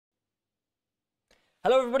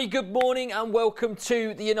Hello everybody, good morning and welcome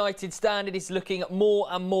to the United Stand. It is looking more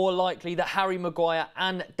and more likely that Harry Maguire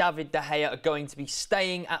and David De Gea are going to be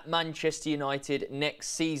staying at Manchester United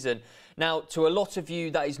next season. Now, to a lot of you,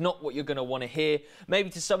 that is not what you're going to want to hear. Maybe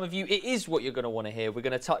to some of you, it is what you're going to want to hear. We're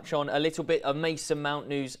going to touch on a little bit of Mason Mount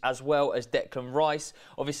news as well as Declan Rice.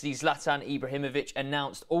 Obviously, Zlatan Ibrahimovic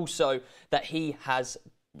announced also that he has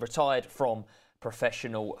retired from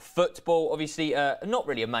professional football. Obviously, not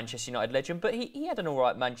really a Manchester United legend, but he had an all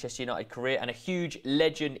right Manchester United career and a huge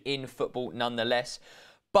legend in football nonetheless.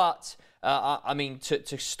 But, I mean,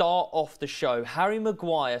 to start off the show, Harry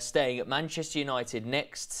Maguire staying at Manchester United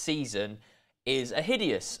next season is a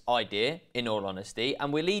hideous idea, in all honesty.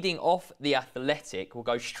 And we're leading off The Athletic. We'll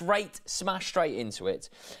go smash straight into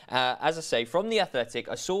it. As I say, from The Athletic,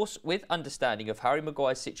 a source with understanding of Harry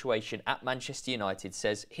Maguire's situation at Manchester United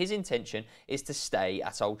says his intention is to stay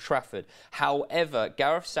at Old Trafford. However,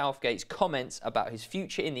 Gareth Southgate's comments about his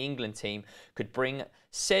future in the England team could bring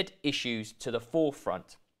said issues to the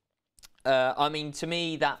forefront. I mean, to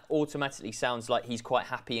me, that automatically sounds like he's quite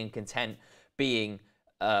happy and content being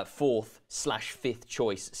fourth/fifth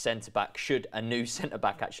choice centre-back should a new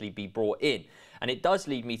centre-back actually be brought in. And it does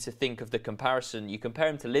lead me to think of the comparison. You compare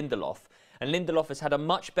him to Lindelof, and Lindelof has had a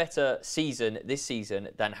much better season this season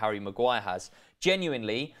than Harry Maguire has.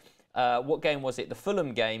 Genuinely, what game was it? The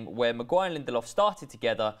Fulham game where Maguire and Lindelof started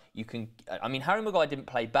together. I mean, Harry Maguire didn't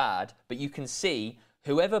play bad, but you can see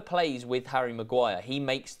whoever plays with Harry Maguire, he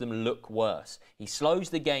makes them look worse. He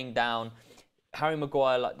slows the game down. Harry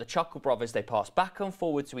Maguire, like the Chuckle brothers, they pass back and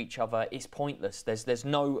forward to each other. It's pointless. There's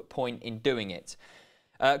no point in doing it.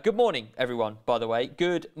 Good morning, everyone, by the way.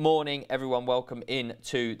 Good morning, everyone. Welcome in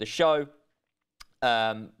to the show.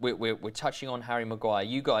 We're touching on Harry Maguire.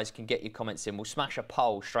 You guys can get your comments in. We'll smash a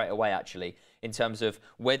poll straight away, actually, in terms of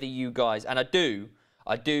whether you guys... And I do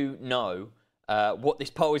know what this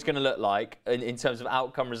poll is going to look like in terms of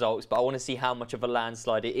outcome results, but I want to see how much of a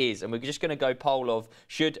landslide it is. And we're just going to go poll of,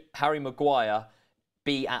 should Harry Maguire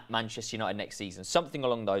be at Manchester United next season? Something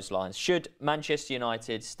along those lines. Should Manchester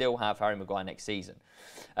United still have Harry Maguire next season?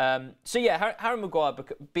 So yeah, Harry Maguire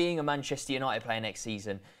being a Manchester United player next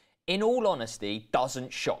season, in all honesty,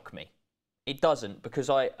 doesn't shock me. It doesn't, because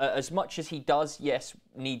as much as he does, yes,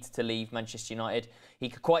 need to leave Manchester United, he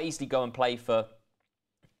could quite easily go and play for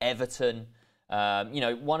Everton, you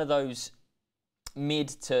know, one of those mid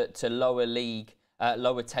to lower league,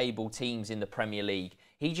 lower table teams in the Premier League.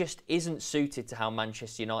 He just isn't suited to how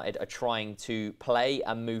Manchester United are trying to play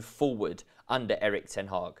and move forward under Erik ten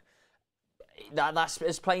Hag. That's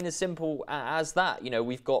as plain as simple as that. You know,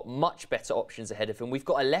 we've got much better options ahead of him. We've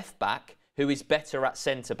got a left back who is better at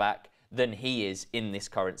centre back than he is in this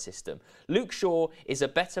current system. Luke Shaw is a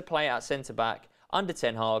better player at centre back under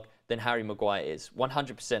Ten Hag than Harry Maguire is,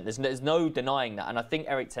 100%. There's no denying that, and I think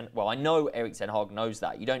I know Erik ten Hag knows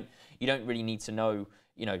that. You don't really need to know,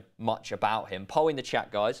 you know, much about him. Poll in the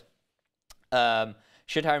chat, guys.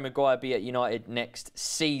 Should Harry Maguire be at United next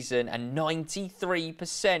season? And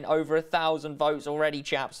 93%, over 1,000 votes already,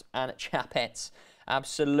 chaps and chapettes.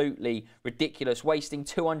 Absolutely ridiculous. Wasting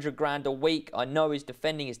 200 grand a week. I know his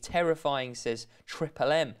defending is terrifying, says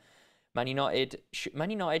Triple M. Man United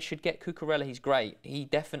should get Cucurella. He's great. He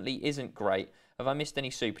definitely isn't great. Have I missed any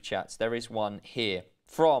super chats? There is one here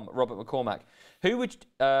from Robert McCormack. Who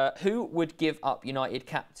would give up United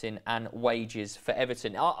captain and wages for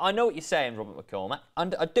Everton? I know what you're saying, Robert McCormack.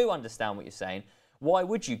 I do understand what you're saying. Why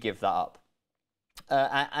would you give that up?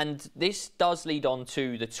 And this does lead on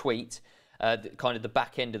to the tweet, kind of the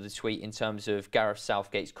back end of the tweet in terms of Gareth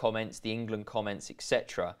Southgate's comments, the England comments,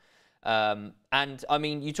 etc. And I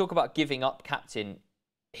mean, you talk about giving up captain.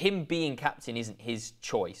 Him being captain isn't his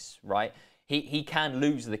choice, right? He can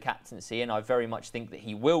lose the captaincy, and I very much think that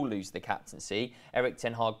he will lose the captaincy. Erik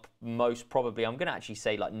ten Hag, most probably, I'm going to actually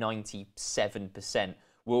say like 97%,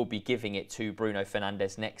 will be giving it to Bruno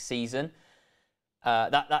Fernandes next season.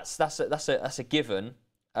 That's a given.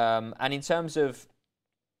 And in terms of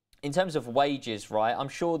wages, right? I'm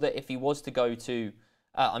sure that if he was to go to,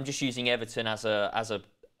 I'm just using Everton as a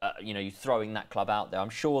you know, you throwing that club out there. I'm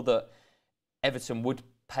sure that Everton would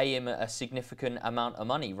pay him a significant amount of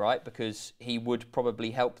money, right? Because he would probably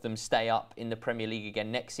help them stay up in the Premier League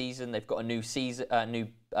again next season. They've got a new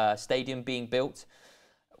stadium being built.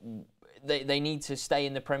 They need to stay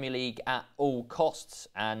in the Premier League at all costs,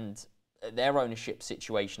 and their ownership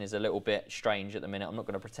situation is a little bit strange at the minute. I'm not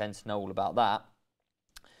going to pretend to know all about that.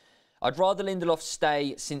 I'd rather Lindelof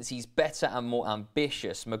stay since he's better and more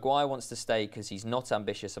ambitious. Maguire wants to stay because he's not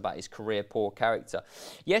ambitious about his career, poor character.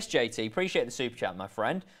 Yes, JT, appreciate the super chat, my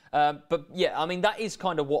friend. But yeah, I mean, that is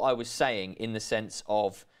kind of what I was saying in the sense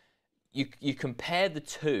of you compare the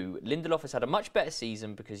two, Lindelof has had a much better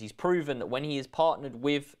season because he's proven that when he is partnered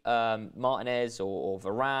with Martinez or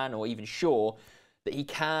Varane or even Shaw, that he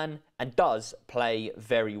can and does play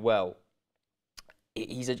very well.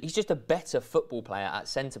 He's just a better football player at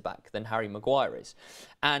centre-back than Harry Maguire is.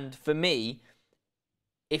 And for me,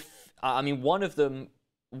 one of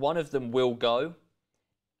them will go.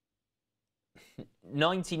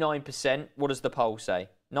 99%, what does the poll say?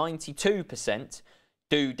 92%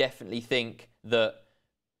 do definitely think that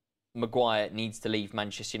Maguire needs to leave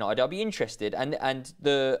Manchester United. I'll be interested, and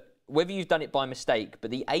whether you've done it by mistake,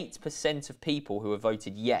 but the 8% of people who have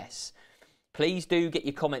voted yes, please do get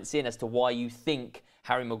your comments in as to why you think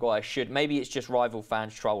Harry Maguire should. Maybe it's just rival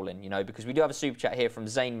fans trolling, because we do have a super chat here from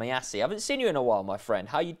Zayn Mayassi. I haven't seen you in a while, my friend.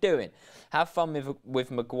 How you doing? Have fun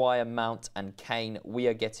with Maguire, Mount and Kane. We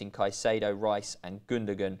are getting Caicedo, Rice and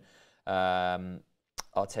Gundogan.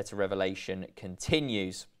 Arteta revelation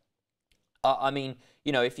continues.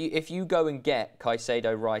 If you go and get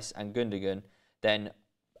Caicedo, Rice and Gundogan, then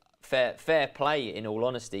fair play, in all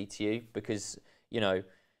honesty, to you, because,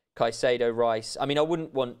 Caicedo, Rice. I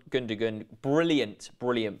wouldn't want Gundogan, brilliant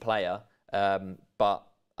player, but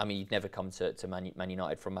he'd never come to Man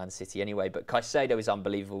United from Man City anyway. But Caicedo is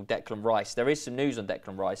unbelievable. Declan Rice. There is some news on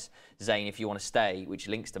Declan Rice, Zayn, if you want to stay, which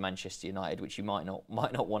links to Manchester United, which you might not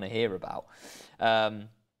want to hear about. 8%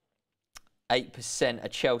 are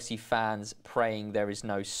Chelsea fans praying there is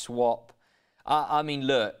no swap.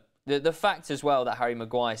 Look, the fact as well that Harry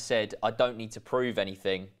Maguire said, I don't need to prove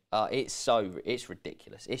anything. It's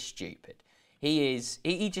ridiculous. It's stupid. He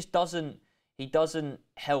just doesn't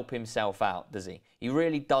help himself out, does he? He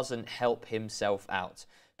really doesn't help himself out.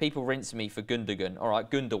 People rinse me for Gundogan. All right,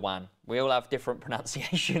 Gundogan. We all have different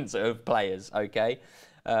pronunciations of players, okay?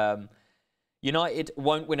 United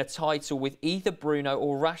won't win a title with either Bruno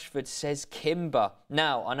or Rashford, says Kimber.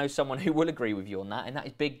 Now, I know someone who will agree with you on that, and that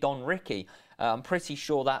is Big Don Ricky. I'm pretty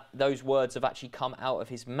sure that those words have actually come out of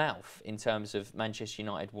his mouth in terms of Manchester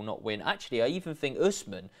United will not win. Actually, I even think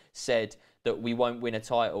Usman said that we won't win a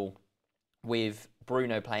title with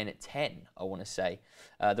Bruno playing at 10, I want to say.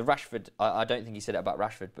 The Rashford, I don't think he said it about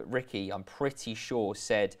Rashford, but Ricky, I'm pretty sure,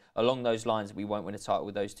 said along those lines that we won't win a title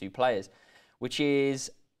with those two players, which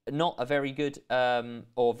is not a very good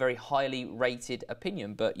or very highly rated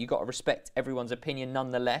opinion, but you got to respect everyone's opinion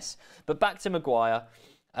nonetheless. But back to Maguire.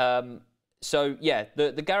 So, yeah,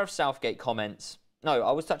 the Gareth Southgate comments. No,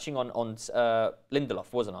 I was touching on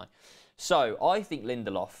Lindelof, wasn't I? So, I think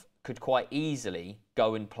Lindelof could quite easily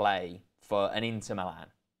go and play for an Inter Milan.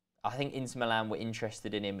 I think Inter Milan were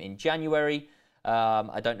interested in him in January.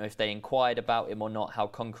 I don't know if they inquired about him or not, how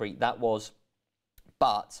concrete that was.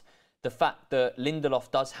 But the fact that Lindelof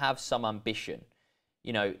does have some ambition,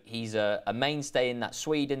 he's a mainstay in that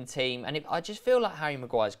Sweden team, and I just feel like Harry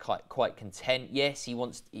Maguire's quite content. Yes, he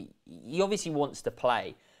obviously wants to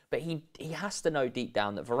play, but he has to know deep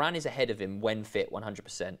down that Varane is ahead of him when fit,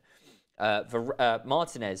 100%.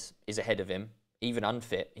 Martinez is ahead of him, even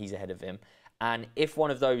unfit, he's ahead of him. And if one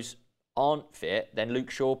of those aren't fit, then Luke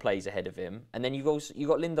Shaw plays ahead of him, and then you've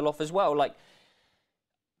got Lindelof as well. Like,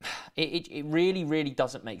 it really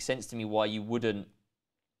doesn't make sense to me why you wouldn't.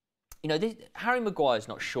 Harry Maguire's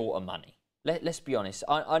not short of money. Let's be honest.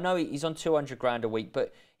 I know he's on 200 grand a week,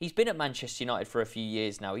 but he's been at Manchester United for a few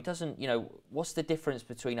years now. He doesn't, what's the difference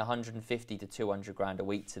between 150 to 200 grand a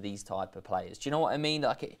week to these type of players? Do you know what I mean?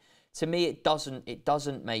 Like, to me, it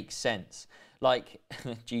doesn't make sense. Like,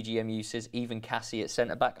 GGMU says, even Cassie at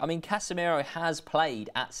centre-back. Casemiro has played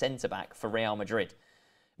at centre-back for Real Madrid.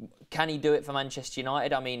 Can he do it for Manchester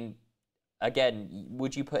United? Again,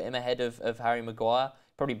 would you put him ahead of Harry Maguire?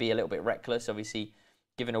 Probably be a little bit reckless, obviously,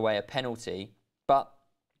 giving away a penalty. But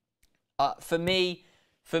for me,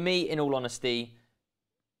 in all honesty,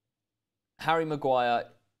 Harry Maguire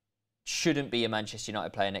shouldn't be a Manchester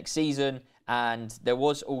United player next season. And there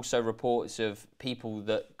was also reports of people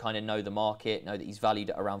that kind of know the market, know that he's valued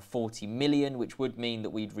at around 40 million, which would mean that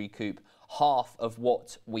we'd recoup half of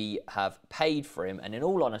what we have paid for him. And in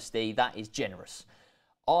all honesty, that is generous.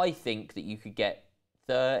 I think that you could get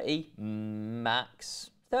 30 max.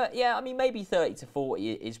 30, yeah, maybe 30 to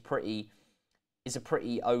 40 is a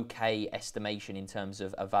pretty okay estimation in terms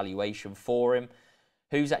of evaluation for him.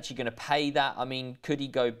 Who's actually going to pay that? Could he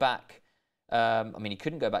go back? He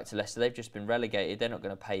couldn't go back to Leicester. They've just been relegated. They're not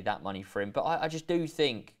going to pay that money for him. But I just do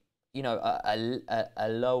think, a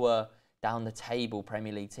lower down the table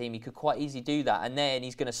Premier League team, he could quite easily do that. And then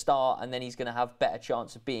he's going to start, and then he's going to have better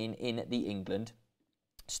chance of being in the England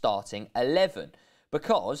starting 11.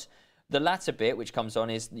 Because the latter bit, which comes on,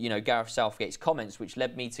 is, Gareth Southgate's comments, which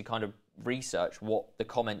led me to kind of research what the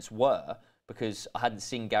comments were. because I hadn't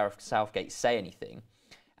seen Gareth Southgate say anything.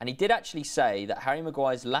 And he did actually say that Harry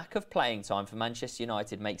Maguire's lack of playing time for Manchester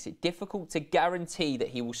United makes it difficult to guarantee that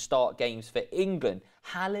he will start games for England.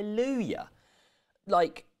 Hallelujah.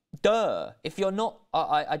 Like, duh. If you're not,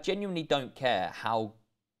 I genuinely don't care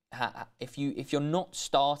if you're not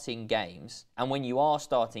starting games, and when you are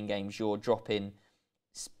starting games, you're dropping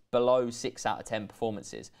below 6 out of 10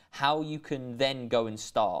 performances, how you can then go and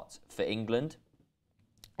start for England.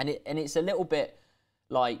 And it's a little bit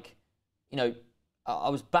like, you know, I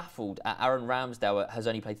was baffled at Aaron Ramsdale has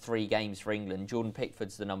only played 3 games for England. Jordan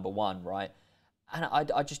Pickford's the number 1, right? And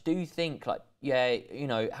I just do think, like, yeah, you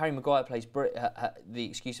know, Harry Maguire plays, the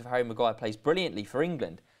excuse of Harry Maguire plays brilliantly for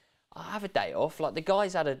England. I have a day off. Like, the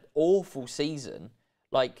guy's had an awful season,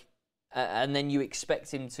 like, and then you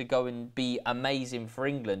expect him to go and be amazing for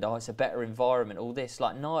England. Oh, it's a better environment, all this.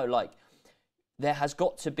 Like, no, like, there has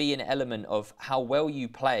got to be an element of how well you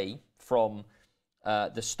play from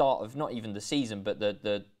the start of not even the season, but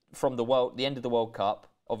from the end of the World Cup,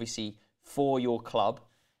 obviously for your club,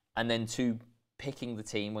 and then to picking the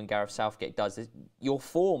team when Gareth Southgate does it. Your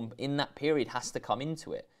form in that period has to come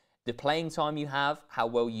into it. The playing time you have, how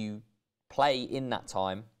well you play in that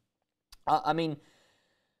time. I mean,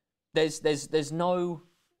 there's no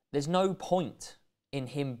point in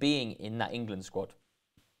him being in that England squad,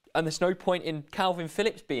 and there's no point in Calvin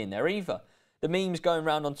Phillips being there either. The memes going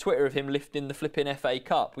around on Twitter of him lifting the flipping FA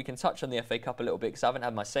Cup. We can touch on the FA Cup a little bit because I haven't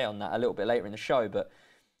had my say on that a little bit later in the show. But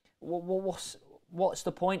what's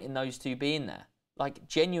the point in those two being there? Like,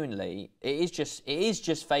 genuinely, it is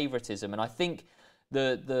just favouritism, and I think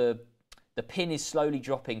the pin is slowly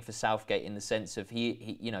dropping for Southgate in the sense of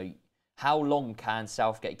he you know, how long can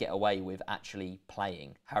Southgate get away with actually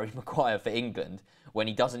playing Harry Maguire for England when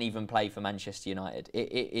he doesn't even play for Manchester United?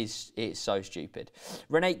 It's so stupid.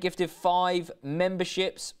 Renate gifted 5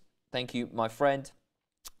 memberships. Thank you, my friend.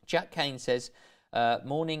 Jack Kane says,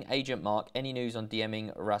 morning, Agent Mark. Any news on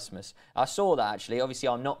DMing Rasmus? I saw that, actually. Obviously,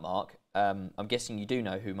 I'm not Mark. I'm guessing you do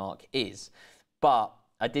know who Mark is. But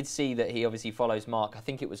I did see that he obviously follows Mark. I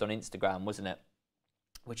think it was on Instagram, wasn't it?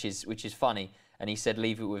 Which is funny. And he said,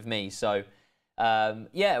 leave it with me. So,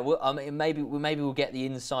 yeah, well, I mean, maybe we'll get the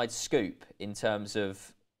inside scoop in terms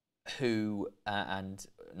of who and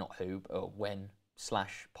not who, or when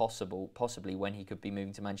 / possibly when he could be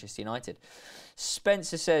moving to Manchester United.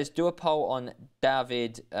 Spencer says, do a poll on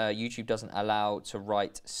David. YouTube doesn't allow to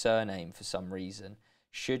write surname for some reason.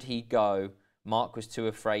 Should he go? Mark was too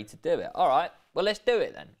afraid to do it. All right, well, let's do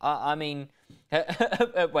it then. I mean...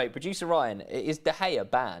 wait, producer Ryan, is De Gea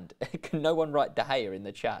banned? Can no one write De Gea in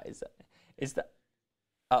the chat? Is that?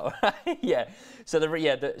 Oh, yeah. So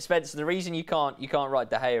Spencer, the reason you can't write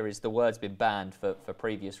De Gea is the word's been banned for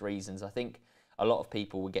previous reasons. I think a lot of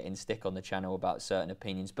people were getting stick on the channel about certain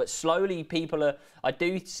opinions, but slowly people are. I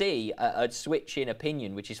do see a switch in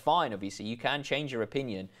opinion, which is fine. Obviously, you can change your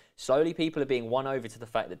opinion. Slowly, people are being won over to the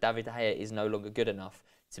fact that David De Gea is no longer good enough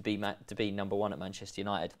to be number 1 at Manchester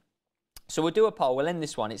United. So we'll do a poll. We'll end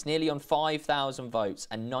this one. It's nearly on 5,000 votes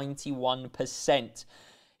and 91%.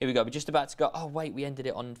 Here we go. We're just about to go. Oh, wait, we ended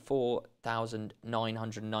it on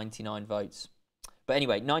 4,999 votes. But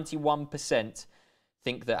anyway, 91%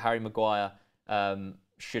 think that Harry Maguire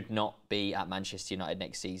should not be at Manchester United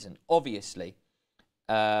next season. Obviously,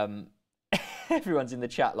 everyone's in the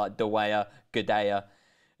chat like Dewaya, Gudea.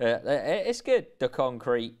 It's good. The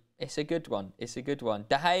concrete. It's a good one. It's a good one.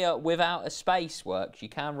 De Gea without a space works. You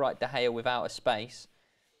can write De Gea without a space.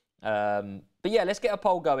 But yeah, let's get a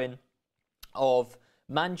poll going of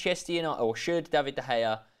Manchester United, or should David De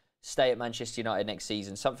Gea stay at Manchester United next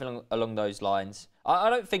season? Something along those lines.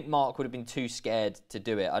 I don't think Mark would have been too scared to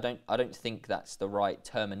do it. I don't think that's the right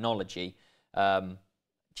terminology.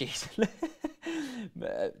 Jeez.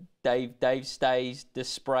 Dave stays. The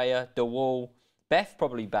sprayer. The wall. Beth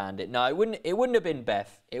probably banned it. No, it wouldn't have been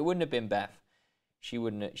Beth. It wouldn't have been Beth. She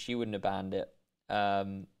wouldn't have banned it.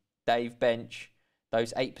 Dave Bench.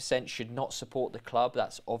 Those 8% should not support the club.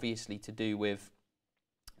 That's obviously to do with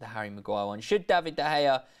the Harry Maguire one. Should David De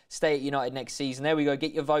Gea stay at United next season? There we go.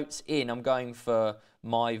 Get your votes in. I'm going for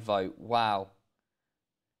my vote. Wow.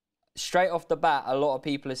 Straight off the bat, a lot of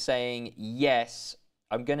people are saying yes.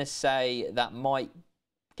 I'm going to say that might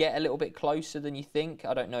get a little bit closer than you think.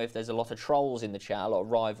 I don't know if there's a lot of trolls in the chat, a lot of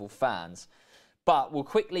rival fans. But we'll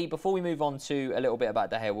quickly, before we move on to a little bit about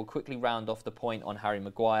De Gea, we'll quickly round off the point on Harry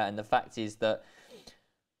Maguire. And the fact is that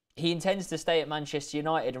he intends to stay at Manchester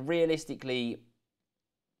United. And realistically,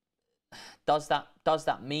 does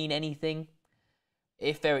that mean anything?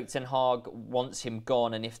 If Erik ten Hag wants him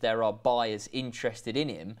gone and if there are buyers interested in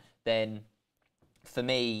him, then for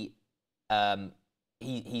me,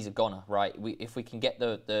 he's a goner, right? If we can get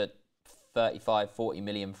the 35, 40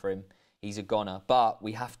 million for him, he's a goner. But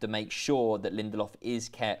we have to make sure that Lindelof is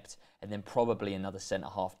kept, and then probably another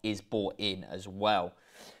centre-half is bought in as well.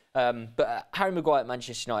 But Harry Maguire at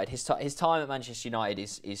Manchester United, his time at Manchester United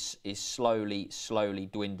is slowly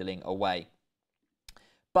dwindling away.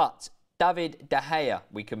 But David De Gea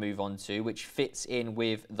we can move on to, which fits in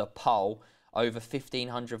with the poll, over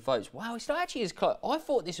 1,500 votes. Wow, it's not actually as close. I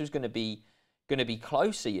thought this was going to be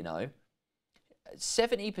closer, you know.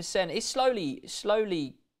 70%. It's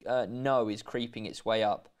slowly no is creeping its way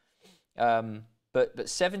up. But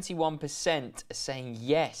 71% are saying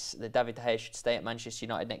yes, that David De Gea should stay at Manchester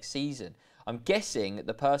United next season. I'm guessing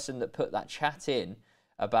the person that put that chat in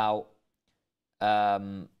about,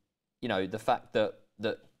 you know, the fact that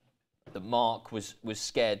Mark was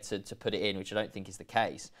scared to put it in, which I don't think is the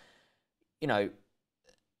case. You know,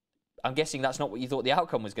 I'm guessing that's not what you thought the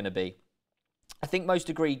outcome was going to be. I think most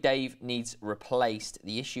agree Dave needs replaced.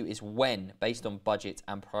 The issue is when, based on budget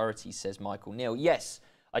and priorities, says Michael Neal. Yes,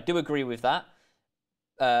 I do agree with that.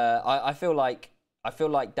 I feel like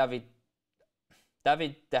David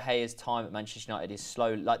De Gea's time at Manchester United is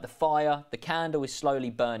slow. Like the candle is slowly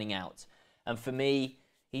burning out, and for me,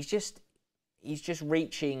 he's just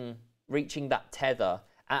reaching that tether.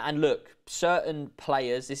 And look, certain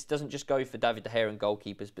players, this doesn't just go for David De Gea and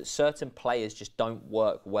goalkeepers, but certain players just don't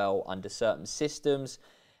work well under certain systems.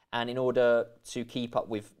 And in order to keep up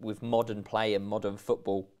with modern play and modern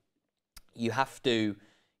football, you have to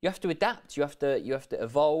adapt. You have to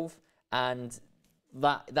evolve, and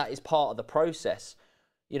that is part of the process.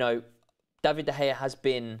 You know, David De Gea has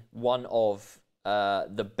been one of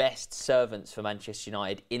the best servants for Manchester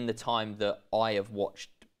United in the time that I have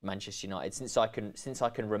watched Manchester United since I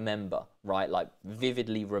can remember, right? Like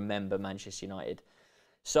vividly remember Manchester United.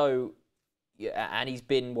 So, yeah, and he's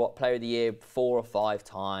been Player of the Year 4 or 5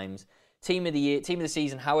 times, Team of the Year, Team of the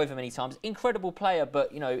Season, however many times. Incredible player,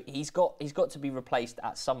 but you know he's got to be replaced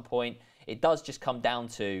at some point. It does just come down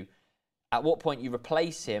to at what point you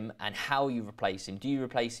replace him and how you replace him. Do you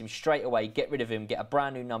replace him straight away, get rid of him, get a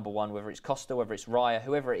brand new number one, whether it's Costa, whether it's Raya,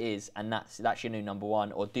 whoever it is, and that's your new number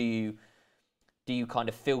one, or do you kind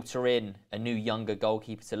of filter in a new younger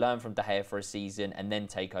goalkeeper to learn from De Gea for a season and then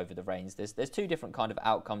take over the reins? There's two different kind of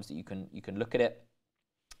outcomes that you can look at it.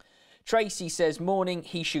 Tracy says, morning,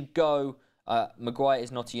 he should go. Maguire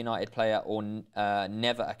is not a United player or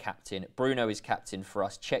never a captain. Bruno is captain for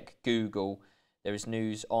us. Check Google. There is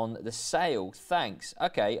news on the sale. Thanks.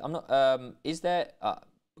 Okay, I'm not. Is there?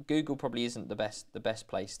 Google probably isn't the best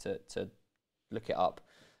place to look it up.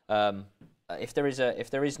 If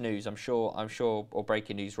there is news, I'm sure, or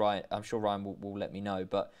breaking news, right? I'm sure Ryan will let me know.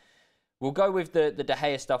 But we'll go with the De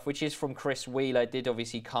Gea stuff, which is from Chris Wheeler. It did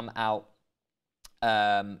obviously come out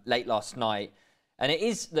late last night, and it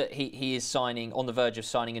is that he is on the verge of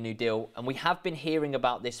signing a new deal, and we have been hearing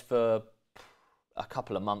about this for a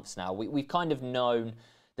couple of months now. We've kind of known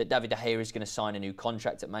that David De Gea is going to sign a new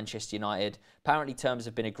contract at Manchester United. Apparently terms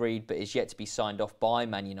have been agreed, but is yet to be signed off by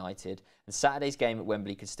Man United. And Saturday's game at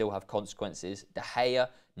Wembley could still have consequences. De Gea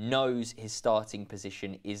knows his starting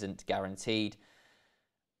position isn't guaranteed.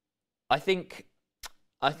 I think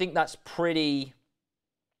that's pretty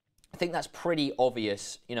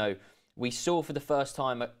obvious. You know, we saw for the first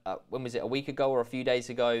time, when was it, a week ago or a few days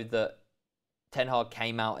ago, that Ten Hag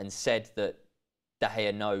came out and said that De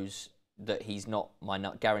Gea knows that he's not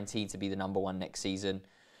guaranteed to be the number one next season.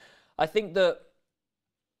 I think that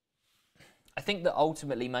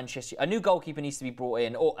ultimately a new goalkeeper needs to be brought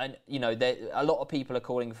in. And you know, a lot of people are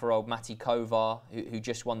calling for old Mati Kovar, who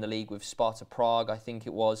just won the league with Sparta Prague, I think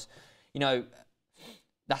it was. You know,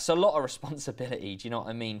 that's a lot of responsibility. Do you know what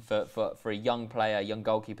I mean? For a young player, a young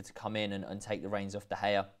goalkeeper to come in and take the reins off De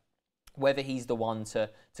Gea. Whether he's the one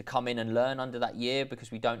to come in and learn under that year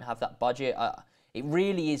because we don't have that budget. It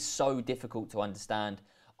really is so difficult to understand.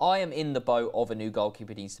 I am in the boat of a new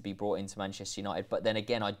goalkeeper needs to be brought into Manchester United, but then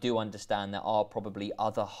again, I do understand there are probably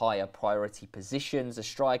other higher priority positions, a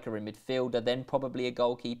striker, a midfielder, then probably a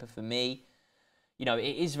goalkeeper for me. You know,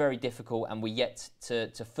 it is very difficult and we're yet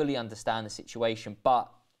to fully understand the situation,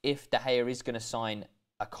 but if De Gea is going to sign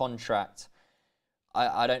a contract,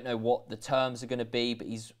 I don't know what the terms are going to be, but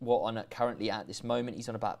he's currently at this moment, he's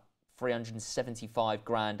on about 375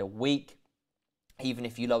 grand a week. Even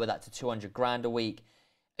if you lower that to 200 grand a week,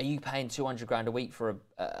 are you paying 200 grand a week for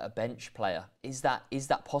a bench player? Is that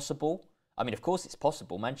possible? I mean, of course it's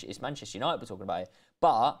possible. It's Manchester United we're talking about it,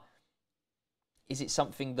 but is it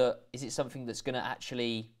something that's going to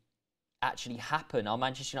actually actually happen? Are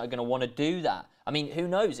Manchester United going to want to do that? I mean, who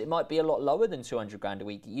knows? It might be a lot lower than 200 grand a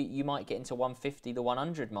week. You might get into 150, the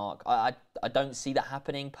 100 mark. I don't see that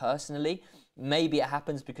happening personally. Maybe it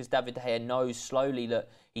happens because David De Gea knows slowly that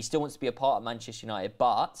he still wants to be a part of Manchester United,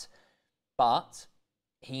 but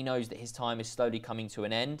he knows that his time is slowly coming to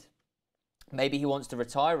an end. Maybe he wants to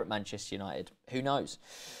retire at Manchester United. Who knows?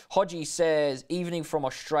 Hodgie says, evening from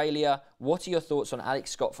Australia. What are your thoughts on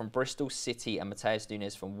Alex Scott from Bristol City and Matheus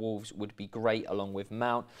Nunes from Wolves? Would be great along with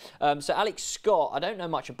Mount. So Alex Scott, I don't know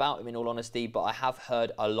much about him in all honesty, but I have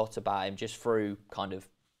heard a lot about him just through kind of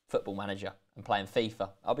Football Manager and playing FIFA.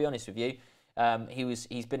 I'll be honest with you.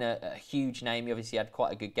 He's been a huge name. He obviously had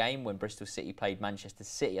quite a good game when Bristol City played Manchester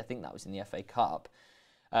City. I think that was in the FA Cup.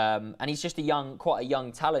 And he's just quite a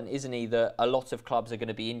young talent, isn't he, that a lot of clubs are going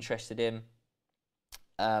to be interested in.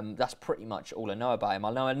 That's pretty much all I know about him.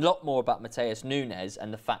 I know a lot more about Matheus Nunes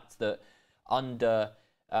and the fact that under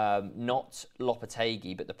not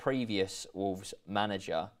Lopetegui, but the previous Wolves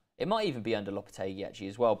manager, it might even be under Lopetegui actually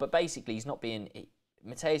as well, but basically he's not being...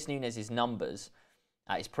 Matheus Nunes' numbers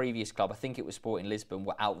at his previous club, I think it was Sporting Lisbon,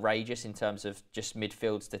 were outrageous in terms of just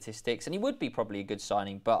midfield statistics, and he would be probably a good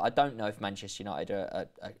signing, but I don't know if Manchester United are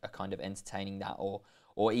kind of entertaining that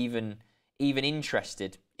or even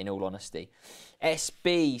interested, in all honesty.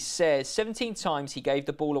 SB says, 17 times he gave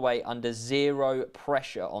the ball away under zero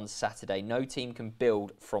pressure on Saturday. No team can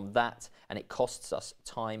build from that, and it costs us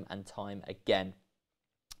time and time again.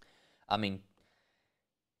 I mean,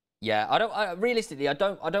 yeah, realistically, I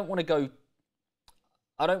don't want to go...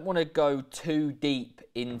 I don't want to go too deep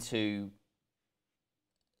into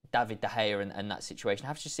David De Gea and that situation.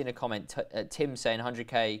 I've just seen a comment, Tim saying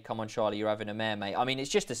 100k, come on Charlie, you're having a mare, mate. I mean,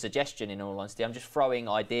 it's just a suggestion in all honesty. I'm just throwing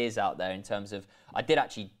ideas out there in terms of, I did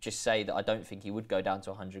actually just say that I don't think he would go down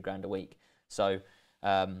to 100 grand a week. So,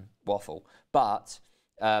 waffle. But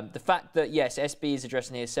the fact that, yes, SB is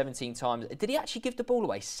addressing here 17 times. Did he actually give the ball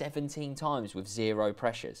away 17 times with zero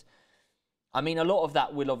pressures? I mean, a lot of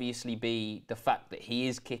that will obviously be the fact that he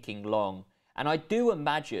is kicking long. And I do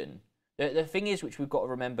imagine, the thing is, which we've got to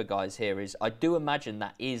remember, guys, here is, I do imagine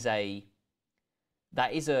that is not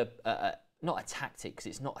a tactic, because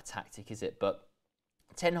it's not a tactic, is it? But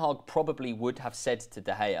Ten Hag probably would have said to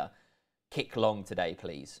De Gea, kick long today,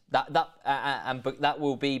 please. But that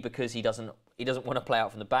will be because he doesn't want to play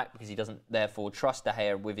out from the back, because he doesn't therefore trust De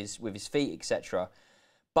Gea with his feet, etc.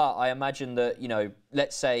 But I imagine that, you know,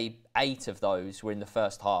 let's say 8 of those were in the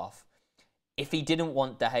first half. If he didn't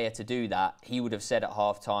want De Gea to do that, he would have said at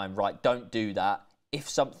half-time, right, don't do that. If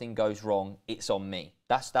something goes wrong, it's on me.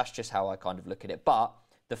 That's just how I kind of look at it. But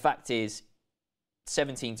the fact is,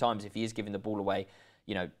 17 times, if he is giving the ball away,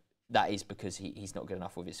 you know, that is because he's not good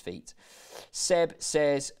enough with his feet. Seb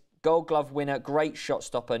says, Gold Glove winner, great shot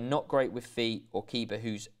stopper, not great with feet, or keeper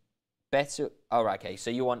who's better. Oh, right, okay. So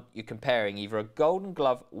you're comparing either a Golden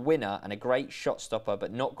Glove winner and a great shot stopper,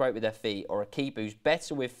 but not great with their feet, or a keeper who's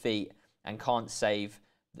better with feet and can't save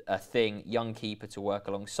a thing. Young keeper to work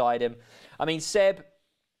alongside him. I mean, Seb,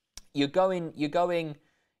 you're going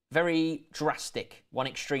very drastic, one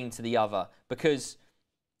extreme to the other, because,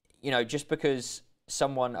 you know, just because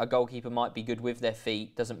a goalkeeper might be good with their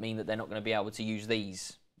feet doesn't mean that they're not going to be able to use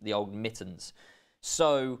the old mittens.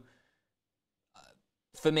 So,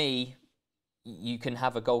 for me, you can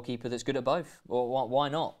have a goalkeeper that's good at both. Or why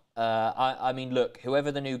not? I mean, look,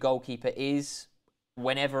 whoever the new goalkeeper is,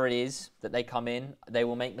 whenever it is that they come in, they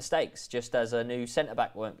will make mistakes, just as a new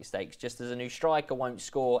centre-back won't make mistakes, just as a new striker won't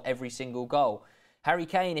score every single goal. Harry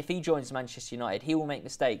Kane, if he joins Manchester United, he will make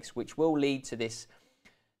mistakes, which will lead to this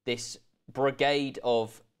brigade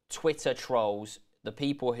of Twitter trolls, the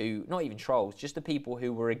people who, not even trolls, just the people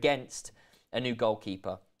who were against a new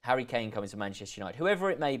goalkeeper. Harry Kane coming to Manchester United, whoever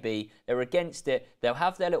it may be, they're against it. They'll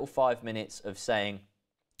have their little 5 minutes of saying,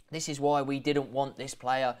 this is why we didn't want this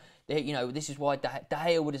player. You know, this is why De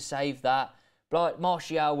Gea would have saved that.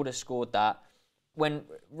 Martial would have scored that. When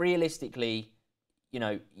realistically, you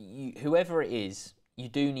know, whoever it is, you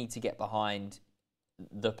do need to get behind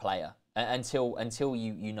the player until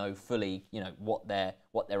you know fully, you know, what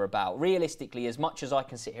they're about. Realistically, as much as I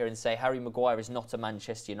can sit here and say Harry Maguire is not a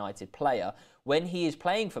Manchester United player, when he is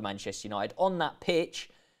playing for Manchester United on that pitch,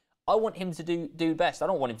 I want him to do best. I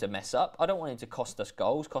don't want him to mess up. I don't want him to cost us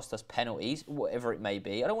goals, cost us penalties, whatever it may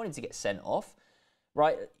be. I don't want him to get sent off,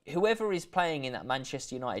 right? Whoever is playing in that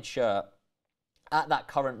Manchester United shirt at that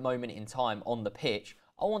current moment in time on the pitch,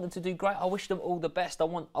 I want them to do great. I wish them all the best. I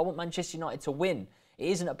want Manchester United to win. It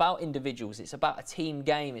isn't about individuals. It's about a team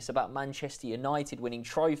game. It's about Manchester United winning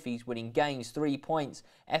trophies, winning games, 3 points,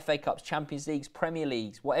 FA Cups, Champions Leagues, Premier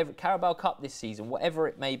Leagues, whatever, Carabao Cup this season, whatever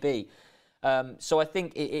it may be. So I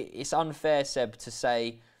think it's unfair, Seb, to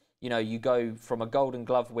say, you know, you go from a Golden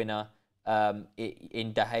Glove winner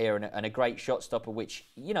in De Gea and a great shot stopper, which,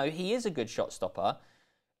 you know, he is a good shot stopper.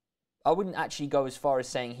 I wouldn't actually go as far as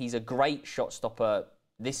saying he's a great shot stopper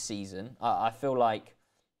this season. I feel like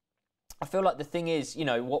the thing is, you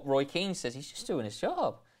know, what Roy Keane says, he's just doing his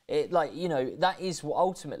job. You know, that is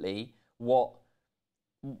ultimately what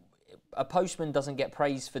a postman doesn't get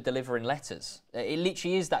praised for delivering letters. It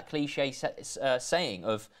literally is that cliche saying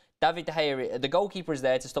of David De Gea, the goalkeeper is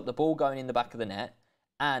there to stop the ball going in the back of the net,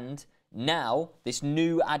 and now this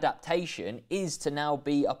new adaptation is to now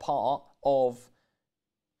be a part of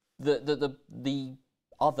the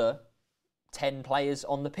other 10 players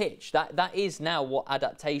on the pitch. That is now what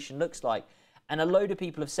adaptation looks like. And a load of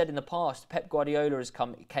people have said in the past, Pep Guardiola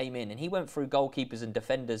came in and he went through goalkeepers and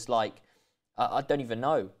defenders like, I don't even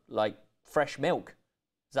know, like fresh milk.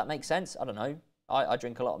 Does that make sense? I don't know. I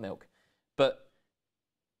drink a lot of milk. But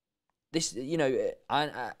this, you know,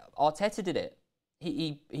 Arteta did it.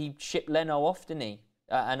 He shipped Leno off, didn't he?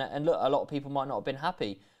 And look, a lot of people might not have been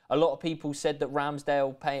happy. A lot of people said that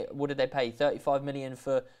Ramsdale what did they pay? 35 million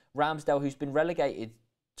for Ramsdale, who's been relegated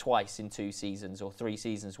twice in 2 seasons or 3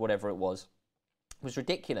 seasons, whatever it was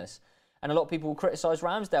ridiculous. And a lot of people criticise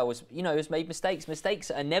Ramsdale as, you know, has made mistakes.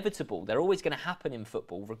 Mistakes are inevitable. They're always going to happen in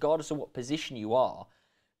football, regardless of what position you are.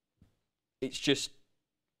 It's just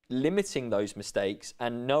limiting those mistakes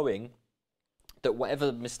and knowing that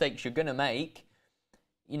whatever mistakes you're going to make,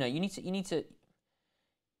 you know, you need to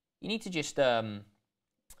just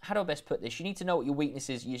how do I best put this? You need to know what your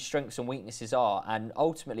weaknesses, your strengths and weaknesses are. And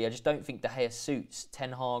ultimately, I just don't think De Gea suits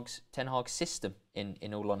Ten Hag's system,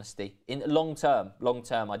 in all honesty. In long term,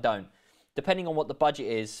 I don't. Depending on what the budget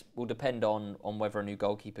is, will depend on whether a new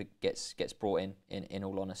goalkeeper gets brought in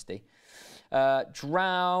all honesty.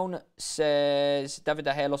 Drown says, David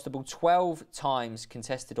De Gea lost the ball 12 times,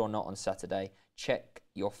 contested or not, on Saturday. Check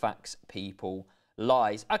your facts, people.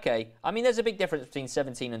 Lies. Okay, I mean, there's a big difference between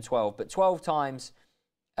 17 and 12, but 12 times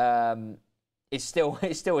is still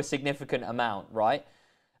a significant amount, right?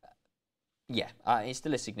 Yeah, it's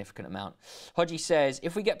still a significant amount. Hodgie says,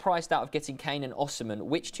 if we get priced out of getting Kane and Osimhen,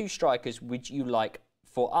 which 2 strikers would you like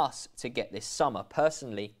for us to get this summer?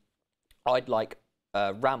 Personally, I'd like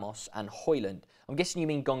Ramos and Hojlund. I'm guessing you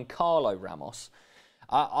mean Goncalo Ramos.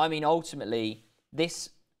 I mean, ultimately,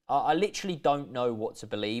 I literally don't know what to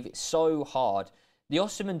believe. It's so hard. The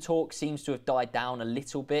Osimhen talk seems to have died down a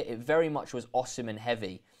little bit. It very much was Osimhen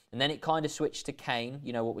heavy. And then it kind of switched to Kane,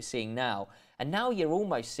 you know, what we're seeing now. And now you're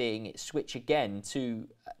almost seeing it switch again to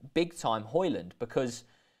big-time Hojlund, because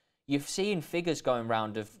you've seen figures going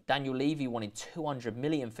around of Daniel Levy wanting 200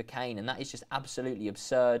 million for Kane, and that is just absolutely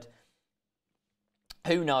absurd.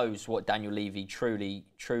 Who knows what Daniel Levy truly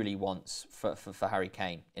wants for Harry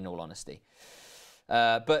Kane, in all honesty.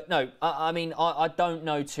 But no, I mean, I don't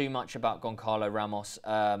know too much about Goncalo Ramos.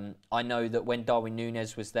 I know that when Darwin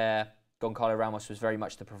Núñez was there, Goncalo Ramos was very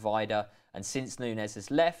much the provider. And since Núñez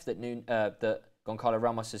has left, that Goncalo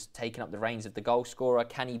Ramos has taken up the reins of the goal scorer.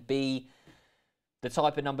 Can he be the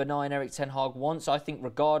type of number 9 Erik Ten Hag wants? I think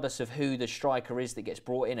regardless of who the striker is that gets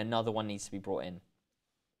brought in, another one needs to be brought in.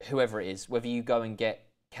 Whoever it is, whether you go and get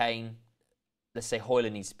Kane, let's say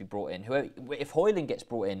Hojlund needs to be brought in. If Hojlund gets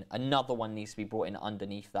brought in, another one needs to be brought in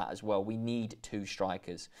underneath that as well. We need 2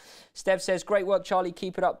 strikers. Steph says, great work, Charlie.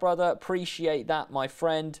 Keep it up, brother. Appreciate that, my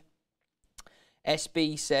friend.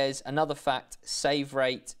 SB says, another fact, save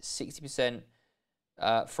rate 60%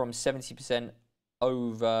 from 70%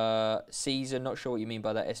 over season. Not sure what you mean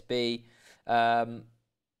by that, SB.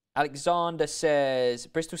 Alexander says,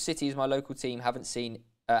 Bristol City is my local team. Have seen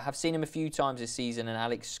him a few times this season, and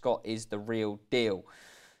Alex Scott is the real deal.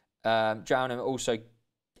 Drownham also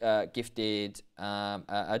gifted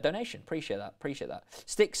a donation. Appreciate that.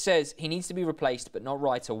 Stick says, he needs to be replaced, but not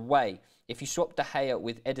right away. If you swap De Gea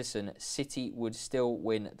with Edison, City would still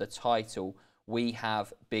win the title. We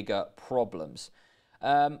have bigger problems.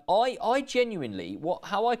 I genuinely,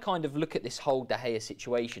 how I kind of look at this whole De Gea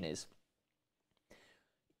situation is,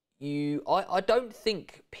 I don't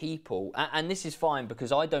think people, and this is fine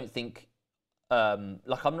because I don't think,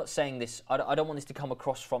 like I'm not saying this, I don't want this to come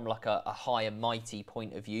across from like a high and mighty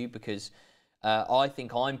point of view, because I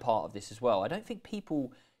think I'm part of this as well. I don't think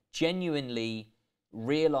people genuinely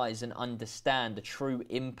realise and understand the true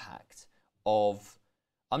impact of,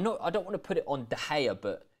 I don't want to put it on De Gea,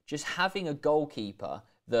 but just having a goalkeeper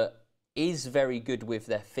that is very good with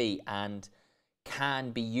their feet and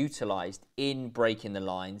can be utilised in breaking the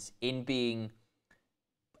lines, in being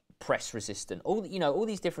press resistant, all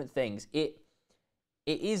these different things. It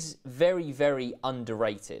is very, very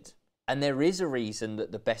underrated. And there is a reason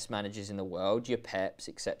that the best managers in the world, your Peps,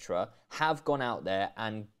 etc., have gone out there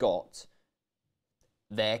and got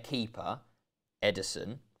their keeper,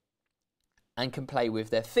 Ederson, and can play with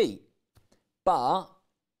their feet. But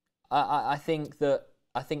I think that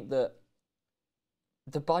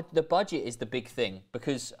the budget is the big thing,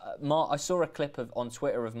 because I saw a clip on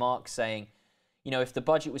Twitter of Mark saying, you know, if the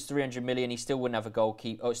budget was 300 million, he still wouldn't have a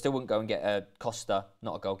goalkeeper, or still wouldn't go and get a Costa,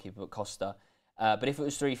 not a goalkeeper, but Costa. But if it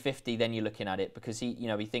was 350, then you're looking at it, because he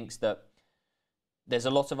thinks that there's a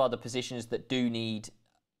lot of other positions that do need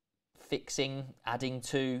fixing, adding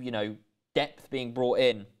to, depth being brought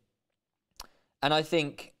in. And I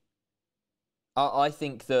think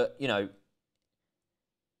that,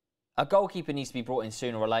 a goalkeeper needs to be brought in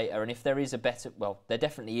sooner or later. And if there is there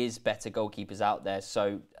definitely is better goalkeepers out there.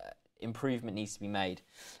 So improvement needs to be made.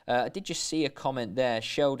 I did just see a comment there,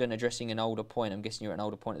 Sheldon addressing an older point. I'm guessing you're at an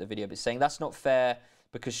older point of the video, but saying that's not fair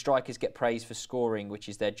because strikers get praised for scoring, which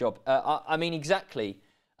is their job. I mean, exactly.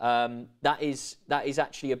 That is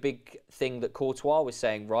actually a big thing that Courtois was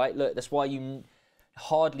saying, right? Look, that's why you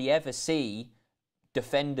hardly ever see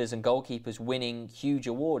defenders and goalkeepers winning huge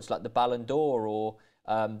awards like the Ballon d'Or or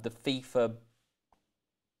the FIFA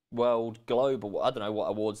World Global. I don't know what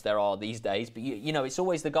awards there are these days, but it's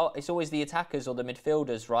always the attackers or the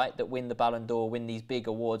midfielders, right, that win the Ballon d'Or, win these big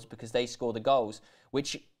awards because they score the goals,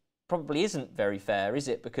 which probably isn't very fair, is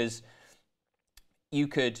it? Because you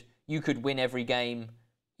could win every game.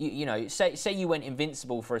 Say you went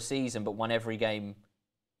invincible for a season but won every game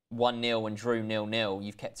 1-0 and drew 0-0.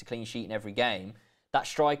 You've kept a clean sheet in every game. That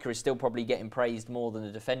striker is still probably getting praised more than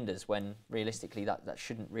the defenders, when realistically that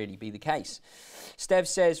shouldn't really be the case. Stev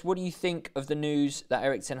says, what do you think of the news that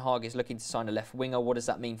Erik ten Hag is looking to sign a left winger? What does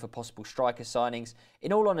that mean for possible striker signings?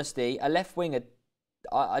 In all honesty, a left winger,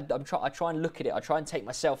 I try and look at it, I try and take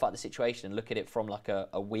myself out of the situation and look at it from like a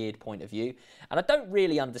weird point of view. And I don't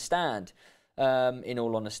really understand, in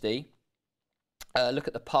all honesty. Look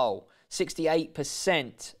at the poll.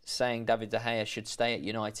 68% saying David De Gea should stay at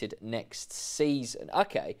United next season.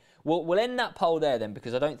 Okay, we'll end that poll there then,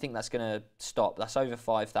 because I don't think that's going to stop. That's over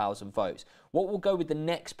 5,000 votes. What we'll go with the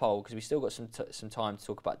next poll, because we've still got some time to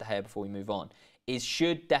talk about De Gea before we move on, is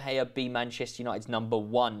should De Gea be Manchester United's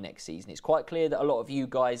 #1 next season? It's quite clear that a lot of you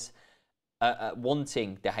guys are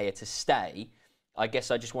wanting De Gea to stay. I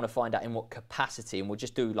guess I just want to find out in what capacity, and we'll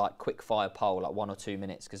just do like quick fire poll, like 1 or 2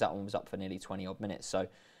 minutes, because that one was up for nearly 20 odd minutes. So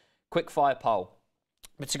quick fire poll.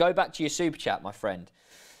 But to go back to your super chat, my friend,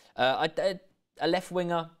 a left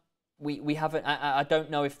winger, we haven't. I don't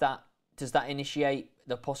know if does that initiate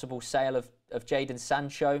the possible sale of Jadon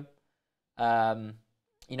Sancho.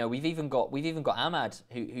 We've even got Ahmad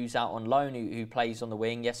who's out on loan, who plays on the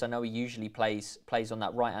wing. Yes, I know he usually plays on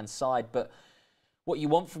that right hand side, but what you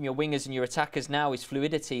want from your wingers and your attackers now is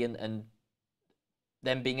fluidity and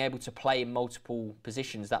them being able to play in multiple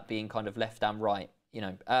positions, that being kind of left and right.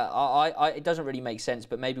 It doesn't really make sense,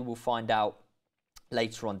 but maybe we'll find out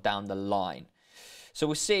later on down the line. So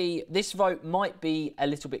we'll see. This vote might be a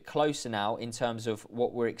little bit closer now in terms of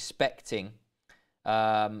what we're expecting.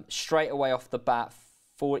 Straight away off the bat,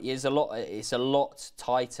 it's a lot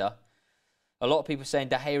tighter. A lot of people saying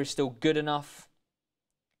De Gea is still good enough.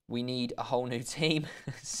 We need a whole new team,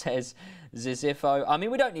 says Zizifo. I mean,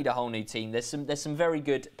 we don't need a whole new team. There's some very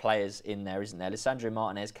good players in there, isn't there? Lisandro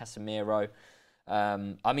Martinez, Casemiro.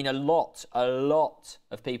 I mean, a lot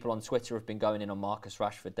of people on Twitter have been going in on Marcus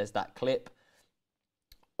Rashford. There's that clip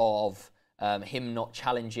of him not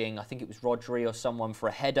challenging, I think it was Rodri or someone, for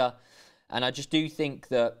a header. And I just do think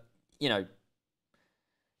that,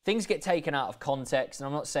 things get taken out of context, and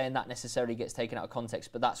I'm not saying that necessarily gets taken out of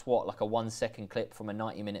context, but that's what, like a 1-second clip from a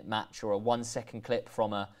 90-minute match, or a 1-second clip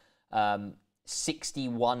from a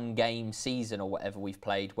 61-game season or whatever we've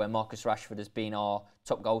played, where Marcus Rashford has been our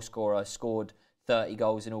top goal scorer, scored 30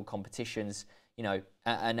 goals in all competitions,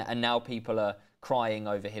 and now people are crying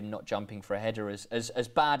over him not jumping for a header. As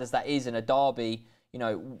bad as that is in a derby,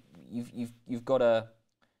 you've got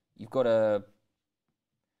to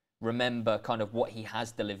remember kind of what he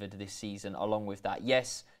has delivered this season. Along with that,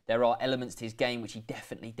 yes, there are elements to his game which he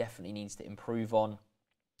definitely needs to improve on,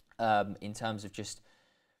 in terms of just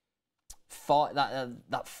fight,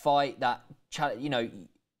 that challenge,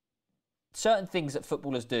 certain things that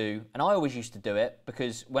footballers do, and I always used to do it,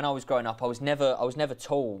 because when I was growing up, I was never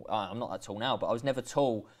tall. I'm not that tall now, but I was never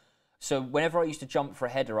tall. So whenever I used to jump for a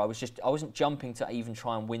header, I wasn't jumping to even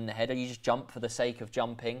try and win the header. You just jump for the sake of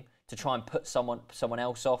jumping, to try and put someone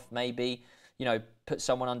else off, maybe, put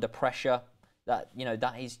someone under pressure. That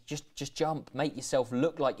is just jump, make yourself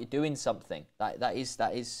look like you're doing something. That is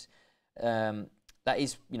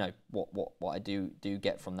what I do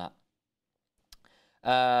get from that.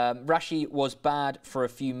 Rashi was bad for a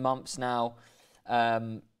few months now.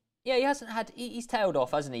 Yeah, he hasn't had. He's tailed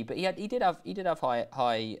off, hasn't he? But he did have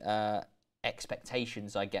high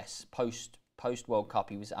expectations, I guess. Post World Cup,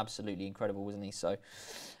 he was absolutely incredible, wasn't he? So,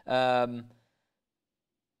 how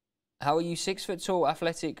are you? 6 foot tall,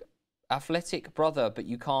 athletic brother, but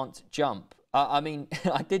you can't jump. I mean,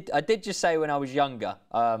 I did just say when I was younger.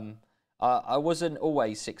 I wasn't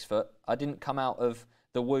always 6 foot. I didn't come out of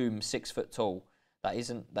the womb 6 foot tall. That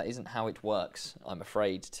isn't how it works. I'm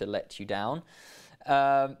afraid to let you down.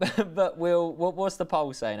 But what's the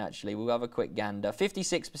poll saying actually? We'll have a quick gander.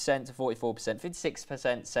 56% to 44%.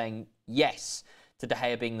 56% saying yes to De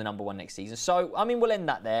Gea being the #1 next season. So, I mean, we'll end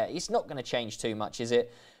that there. It's not going to change too much, is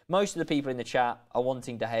it? Most of the people in the chat are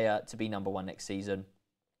wanting De Gea to be #1 next season.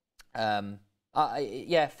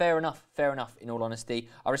 Yeah, fair enough. Fair enough. In all honesty,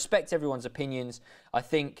 I respect everyone's opinions. I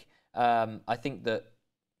think that,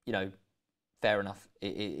 you know, fair enough.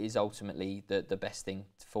 It is ultimately the best thing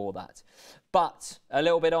for that. But a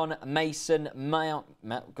little bit on Mason Mount.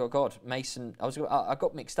 Mason. I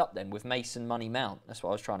got mixed up then with Mason Money Mount. That's what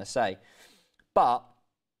I was trying to say. But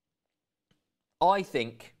I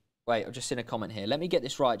think. Wait, I've just seen a comment here. Let me get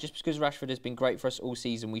this right. Just because Rashford has been great for us all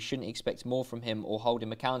season, we shouldn't expect more from him or hold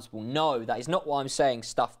him accountable. No, that is not what I'm saying,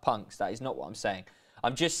 stuff punks. That is not what I'm saying.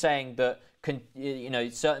 I'm just saying that, you know,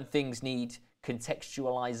 certain things need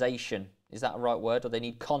contextualization. Is that a right word? Or they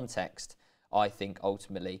need context, I think,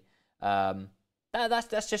 ultimately.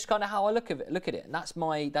 That's just kind of how I look at it. And that's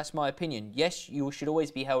my opinion. Yes, you should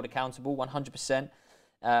always be held accountable, 100%.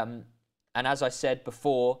 And as I said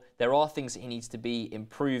before, there are things that he needs to be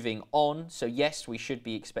improving on. So yes, we should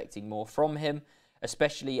be expecting more from him,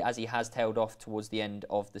 especially as he has tailed off towards the end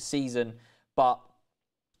of the season. But,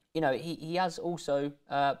 you know, he has also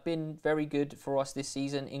been very good for us this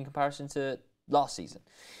season in comparison to last season.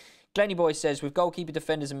 Glenny Boy says, with goalkeeper,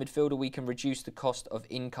 defenders and midfielder, we can reduce the cost of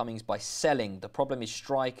incomings by selling. The problem is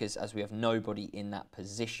strikers, as we have nobody in that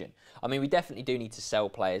position. I mean, we definitely do need to sell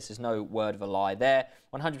players. There's no word of a lie there.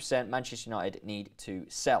 100% Manchester United need to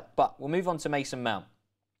sell. But we'll move on to Mason Mount.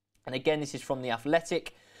 And again, this is from The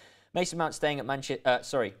Athletic. Mason Mount staying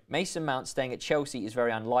at Chelsea is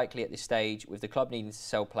very unlikely at this stage, with the club needing to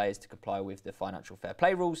sell players to comply with the financial fair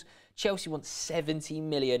play rules. Chelsea wants 70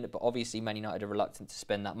 million, but obviously Man United are reluctant to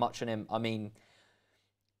spend that much on him. I mean,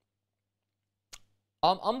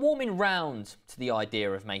 I'm warming round to the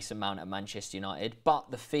idea of Mason Mount at Manchester United, but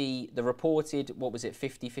the fee, the reported, what was it,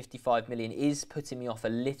 50, 55 million is putting me off a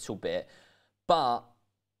little bit. But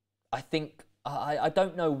I think, I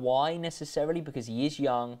don't know why necessarily, because he is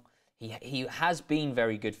young. He has been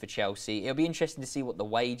very good for Chelsea. It'll be interesting to see what the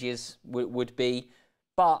wages would be.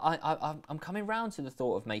 But I'm coming round to the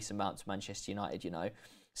thought of Mason Mount to Manchester United, you know.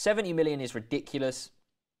 70 million is ridiculous.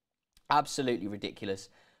 Absolutely ridiculous.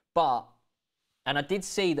 But, and I did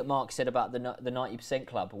see that Mark said about the 90%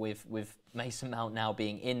 club with Mason Mount now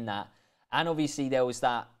being in that. And obviously there was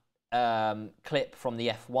that clip from the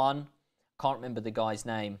F1. Can't remember the guy's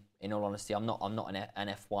name, in all honesty. I'm not an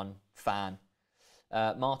F1 fan.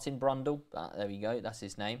 Martin Brundle, there we go, that's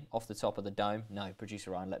his name, off the top of the dome. No,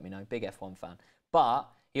 producer Ryan, let me know, big F1 fan. But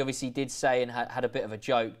he obviously did say and had a bit of a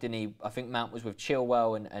joke, didn't he? I think Mount was with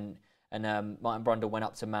Chilwell and Martin Brundle went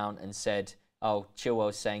up to Mount and said, oh,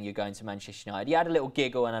 Chilwell's saying you're going to Manchester United. He had a little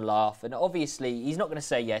giggle and a laugh, and obviously he's not going to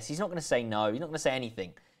say yes, he's not going to say no, he's not going to say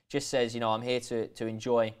anything. Just says, you know, I'm here to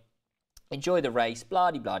enjoy the race,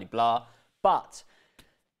 blah-de-blah-de-blah. But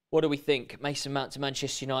what do we think? Mason Mount to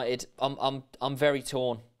Manchester United. I'm very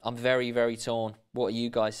torn. I'm very, very torn. What are you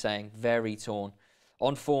guys saying? Very torn.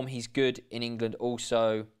 On form, he's good in England.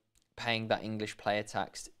 Also, paying that English player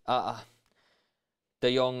tax.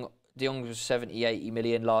 De Jong was 70, 80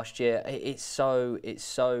 million last year. It's so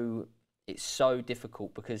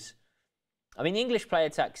difficult because, I mean, the English player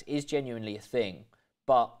tax is genuinely a thing,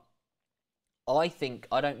 but I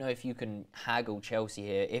don't know if you can haggle Chelsea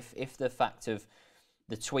here. If the fact of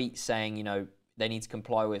the tweet saying, you know, they need to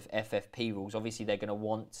comply with FFP rules. Obviously, they're going to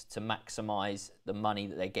want to maximise the money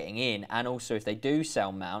that they're getting in. And also, if they do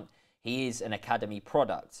sell Mount, he is an academy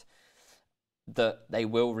product that they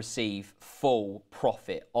will receive full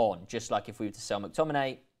profit on. Just like if we were to sell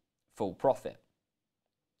McTominay, full profit.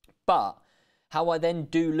 But how I then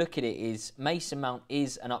do look at it is Mason Mount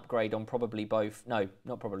is an upgrade on probably both. No,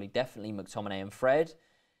 not probably, definitely McTominay and Fred.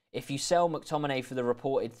 If you sell McTominay for the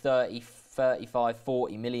reported 30, 35,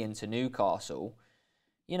 40 million to Newcastle,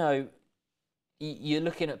 you know, you're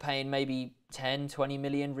looking at paying maybe 10, 20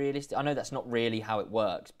 million realistic. I know that's not really how it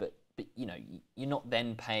works, but you know, you're not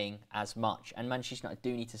then paying as much. And Manchester United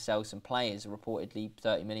do need to sell some players, reportedly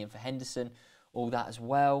 30 million for Henderson, all that as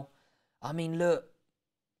well. I mean, look,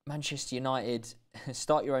 Manchester United,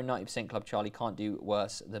 start your own 90% club, Charlie. Can't do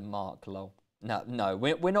worse than Mark. Lol. No,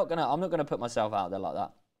 we're not gonna. I'm not gonna put myself out there like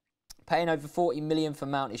that. Paying over 40 million for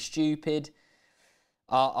Mount is stupid.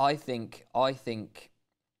 I think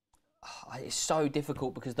it's so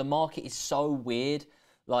difficult because the market is so weird.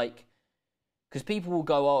 Like, because people will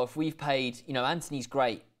go, oh, if we've paid, Anthony's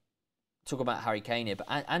great. Talk about Harry Kane here, but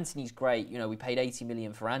Anthony's great. We paid 80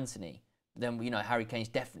 million for Anthony. Then Harry Kane's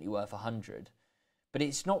definitely worth 100. But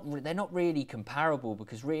it's not. They're not really comparable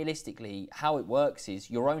because realistically, how it works is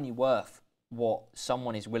you're only worth what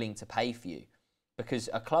someone is willing to pay for you, because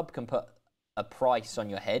a club can put a price on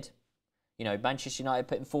your head. Manchester United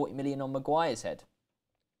putting 40 million on Maguire's head,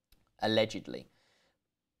 allegedly.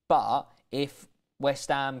 But if West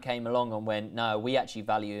Ham came along and went, no, we actually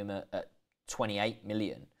value him at 28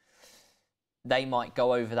 million, they might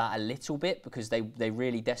go over that a little bit because they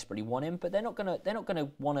really desperately want him, but they're not gonna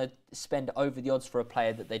want to spend over the odds for a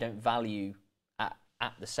player that they don't value at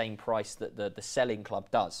the same price that the selling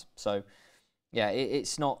club does. So yeah,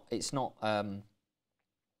 it's not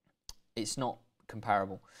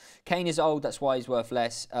comparable. Kane is old, that's why he's worth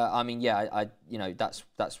less. That's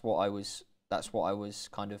what I was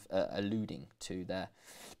kind of alluding to there.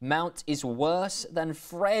 Mount is worse than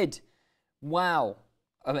Fred. Wow.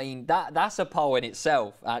 I mean, that's a poll in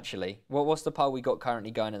itself, actually. What's the poll we got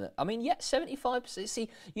currently going in? 75%. See,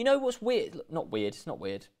 what's weird? Not weird. It's not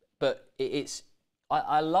weird, but it's.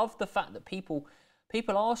 I love the fact that people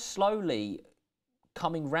are slowly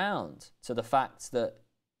coming round to the fact that,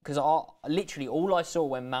 because literally all I saw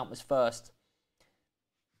when Mount was first,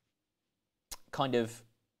 kind of,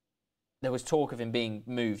 there was talk of him being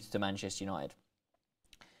moved to Manchester United.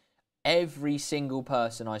 Every single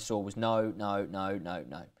person I saw was no.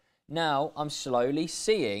 Now I'm slowly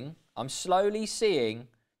seeing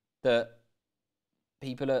that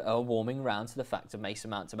people are warming around to the fact of Mason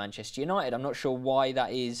Mount to Manchester United. I'm not sure why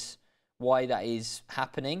that is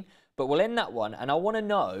happening, but we'll end that one. And I want to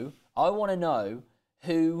know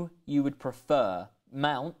who you would prefer,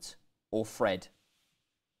 Mount or Fred.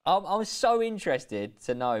 I'm so interested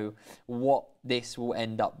to know what this will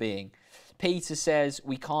end up being. Peter says,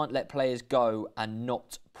 we can't let players go and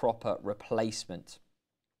not proper replacement.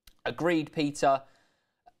 Agreed, Peter.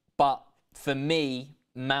 But for me,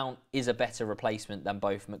 Mount is a better replacement than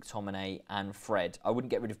both McTominay and Fred. I wouldn't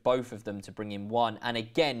get rid of both of them to bring in one. And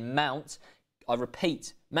again, Mount, I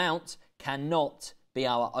repeat, Mount cannot be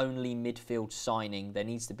our only midfield signing. There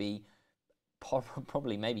needs to be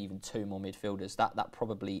probably maybe even two more midfielders. That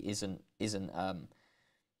probably isn't going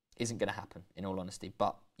to happen, in all honesty.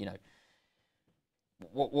 But,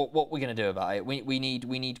 what we're going to do about it? We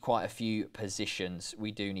need quite a few positions.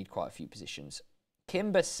 We do need quite a few positions.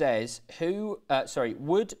 Kimber says,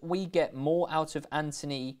 would we get more out of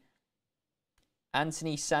Anthony,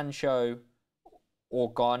 Sancho,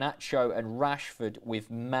 or Garnacho and Rashford with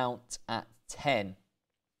Mount at 10?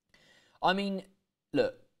 I mean,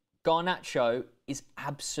 look, Garnacho is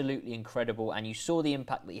absolutely incredible, and you saw the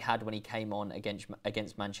impact that he had when he came on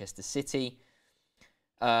against Manchester City.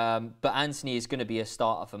 But Anthony is going to be a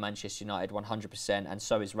starter for Manchester United 100%, and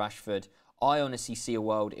so is Rashford. I honestly see a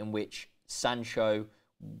world in which Sancho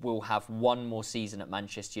will have one more season at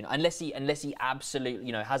Manchester United, unless he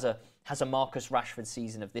absolutely has a Marcus Rashford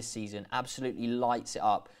season of this season, absolutely lights it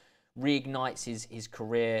up, reignites his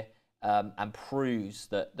career, and proves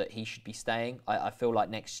that he should be staying. I feel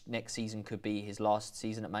like next season could be his last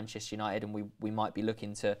season at Manchester United, and we might be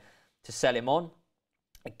looking to sell him on.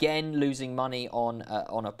 Again, losing money on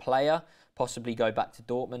a player, possibly go back to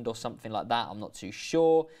Dortmund or something like that. I'm not too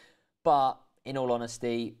sure. But in all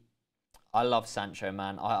honesty, I love Sancho,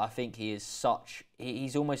 man. I think he is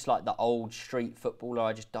he's almost like the old street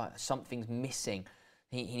footballer. Something's missing.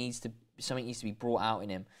 Something needs to be brought out in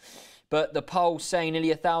him. But the poll saying nearly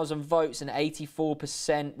 1,000 votes and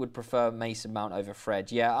 84% would prefer Mason Mount over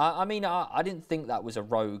Fred. Yeah, I mean, I didn't think that was a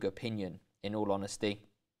rogue opinion, in all honesty.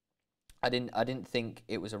 I didn't think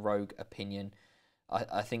it was a rogue opinion.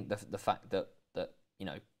 I think the fact that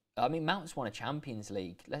I mean, Mount's won a Champions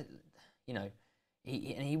League.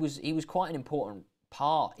 He was quite an important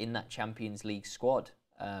part in that Champions League squad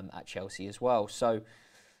at Chelsea as well. So,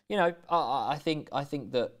 I think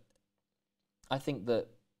that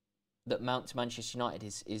Mount to Manchester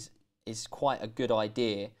United is quite a good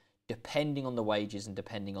idea, depending on the wages and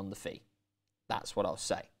depending on the fee. That's what I'll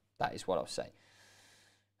say. That is what I'll say.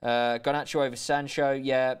 Garnacho over Sancho.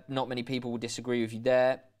 Yeah, not many people will disagree with you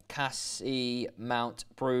there. Cassie, Mount,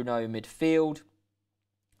 Bruno, midfield.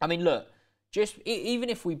 I mean, look, just even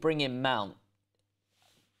if we bring in Mount,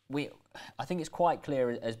 I think it's quite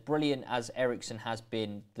clear, as brilliant as Eriksen has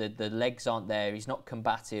been, the legs aren't there. He's not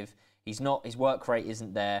combative. His work rate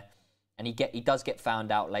isn't there, and he does get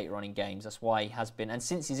found out later on in games. That's why he has been. And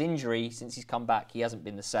since his injury, since he's come back, he hasn't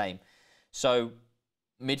been the same. So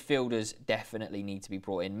midfielders definitely need to be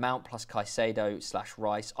brought in. Mount plus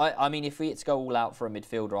Caicedo/Rice. I mean, if we had to go all out for a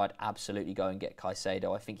midfielder, I'd absolutely go and get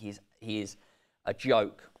Caicedo. I think he is a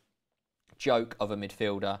joke of a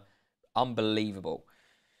midfielder. Unbelievable.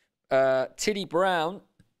 Tidy Brown,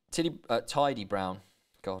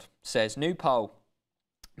 God, says, new poll,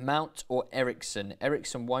 Mount or Eriksen?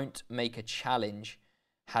 Eriksen won't make a challenge,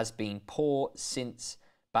 has been poor since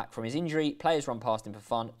back from his injury. Players run past him for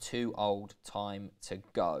fun. Too old, time to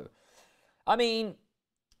go. I mean,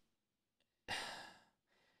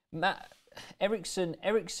 Eriksen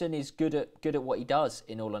is good at what he does,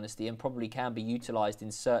 in all honesty, and probably can be utilised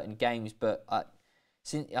in certain games. But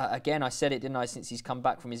again, I said it, didn't I? Since he's come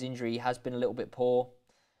back from his injury, he has been a little bit poor.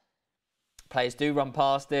 Players do run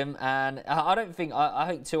past him, and I think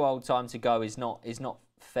too old time to go is not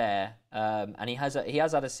fair. And he has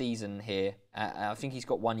had a season here. I think he's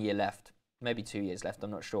got 1 year left, maybe 2 years left.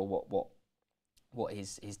 I'm not sure what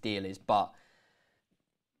his deal is, but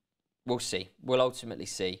we'll see. We'll ultimately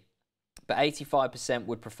see. But 85%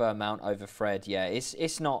 would prefer Mount over Fred. Yeah,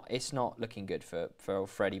 it's not looking good for old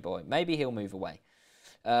Freddy boy. Maybe he'll move away.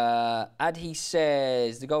 Adhi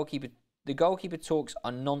says the goalkeeper talks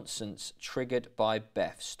are nonsense, triggered by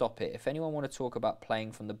Beth. Stop it. If anyone want to talk about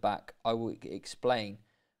playing from the back, I will explain,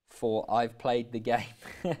 for I've played the game.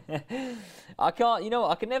 I can't,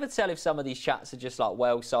 I can never tell if some of these chats are just like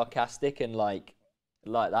well sarcastic and like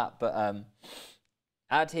that. But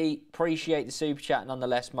Adhi, appreciate the super chat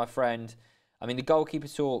nonetheless, my friend. I mean, the goalkeeper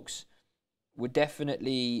talks were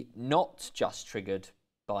definitely not just triggered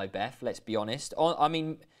by Beth, let's be honest. I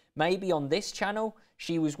mean, maybe on this channel,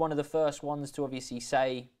 she was one of the first ones to obviously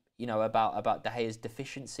say, about De Gea's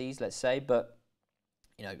deficiencies, let's say. But,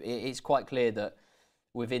 it's quite clear that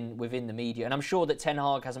within the media, and I'm sure that Ten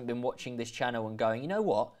Hag hasn't been watching this channel and going, you know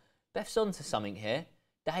what, Beth's onto something here.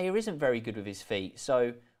 De Gea isn't very good with his feet,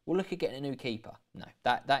 so we'll look at getting a new keeper. No,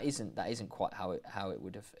 that isn't quite how it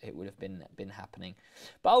would have been happening.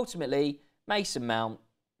 But ultimately, Mason Mount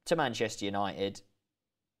to Manchester United.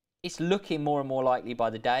 It's looking more and more likely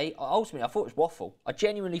by the day. Ultimately, I thought it was waffle. I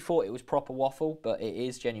genuinely thought it was proper waffle, but it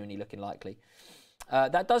is genuinely looking likely.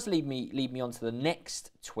 That does lead me on to the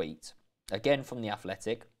next tweet, again from The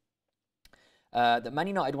Athletic, that Man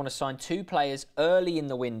United want to sign 2 players early in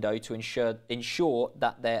the window to ensure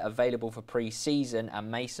that they're available for pre-season,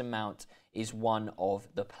 and Mason Mount is one of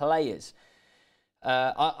the players.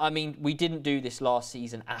 I mean, we didn't do this last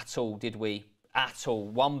season at all, did we? At all.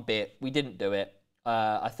 One bit. We didn't do it.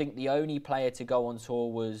 I think the only player to go on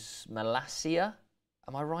tour was Malacia.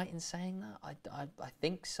 Am I right in saying that? I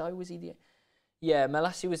think so. Was he the... Yeah,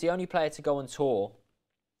 Malacia was the only player to go on tour.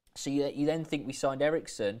 So you then think we signed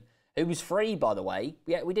Eriksen, who was free, by the way.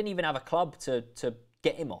 We didn't even have a club to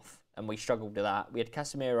get him off, and we struggled with that. We had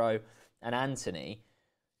Casemiro and Anthony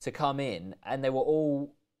to come in, and they were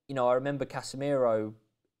all... I remember Casemiro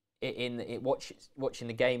watching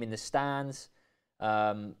the game in the stands.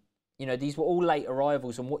 These were all late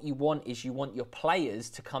arrivals, and what you want is you want your players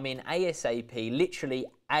to come in ASAP, literally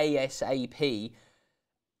ASAP,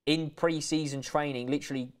 in pre-season training,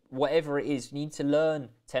 literally whatever it is. You need to learn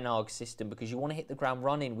Ten Hag's system because you want to hit the ground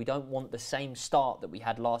running. We don't want the same start that we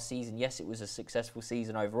had last season. Yes, it was a successful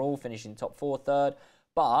season overall, finishing top 4, third,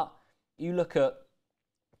 but you look at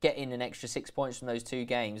getting an extra 6 points from those 2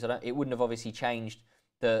 games. It wouldn't have obviously changed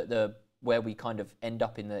the where we kind of end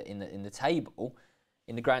up in the table,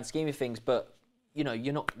 in the grand scheme of things, but you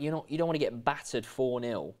don't want to get battered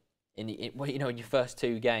 4-0 in your first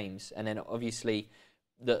 2 games, and then obviously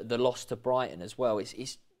the loss to Brighton as well.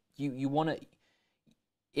 You want to,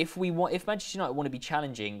 if Manchester United want to be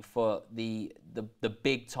challenging for the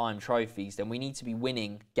big time trophies, then we need to be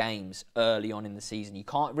winning games early on in the season. You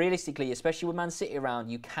can't realistically, especially with Man City around,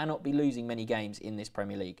 you cannot be losing many games in this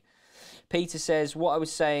Premier League. Peter says, what I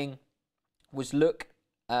was saying was look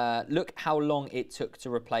how long it took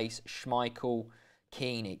to replace Schmeichel,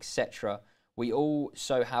 Keane, etc. We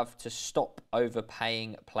also have to stop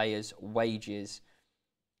overpaying players' wages.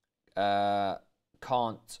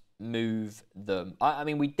 Can't move them. I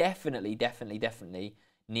mean, we definitely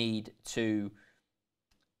need to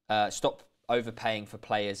stop overpaying for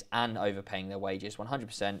players and overpaying their wages.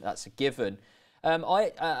 100%, that's a given.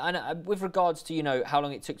 With regards to how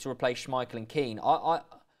long it took to replace Schmeichel and Keane, I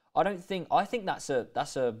think that's a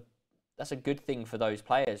good thing for those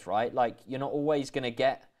players, right? Like you're not always going to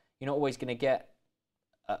get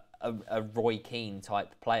a Roy Keane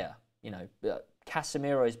type player. You know,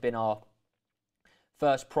 Casemiro has been our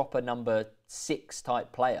first proper number 6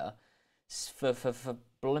 type player for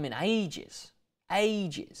blooming ages.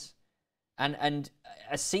 And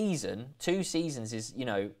a season, 2 seasons is, you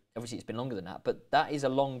know, obviously it's been longer than that, but that is a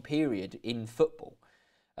long period in football.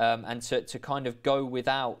 And to kind of go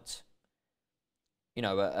without, you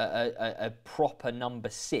know, a proper number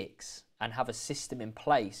 6 and have a system in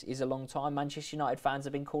place is a long time. Manchester United fans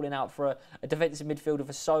have been calling out for a defensive midfielder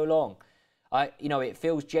for so long. You know, it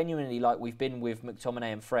feels genuinely like we've been with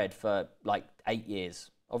McTominay and Fred for like 8 years.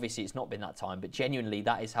 Obviously, it's not been that time, but genuinely,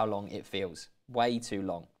 that is how long it feels. Way too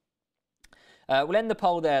long. We'll end the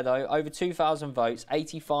poll there, though. Over 2,000 votes,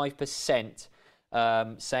 85%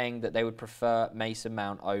 saying that they would prefer Mason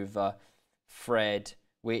Mount over Fred,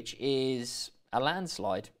 which is a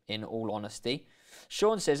landslide, in all honesty.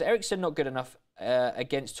 Sean says, Eriksen not good enough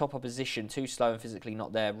against top opposition, too slow and physically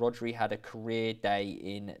not there. Rodri had a career day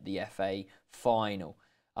in the FA final.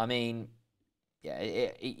 I mean,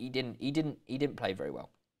 yeah, he didn't play very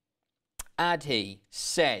well. Adhi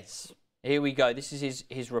says, here we go. This is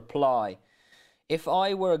his reply. If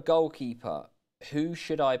I were a goalkeeper, who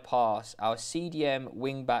should I pass? Our CDM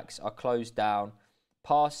wing-backs are closed down.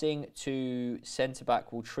 Passing to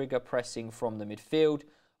centre-back will trigger pressing from the midfield.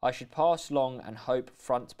 I should pass long and hope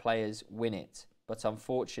front players win it. But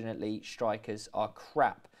unfortunately, strikers are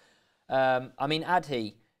crap. I mean,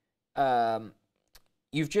 Adhi,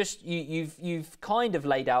 you've kind of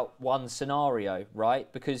laid out one scenario,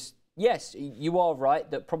 right? Because yes, you are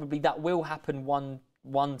right that probably that will happen one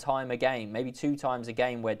time a game, maybe 2 times a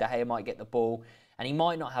game, where De Gea might get the ball and he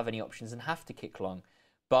might not have any options and have to kick long,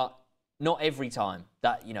 but not every time.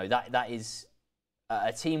 That, you know, that is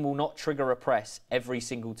a team will not trigger a press every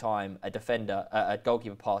single time a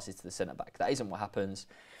goalkeeper passes to the centre back. That isn't what happens.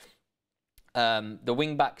 The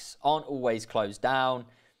wing backs aren't always closed down,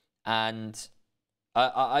 and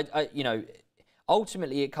you know,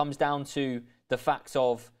 ultimately it comes down to the fact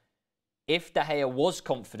of, if De Gea was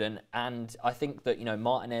confident, and I think that, you know,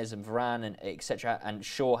 Martinez and Varane and etc. and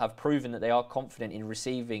Shaw have proven that they are confident in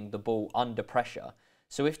receiving the ball under pressure.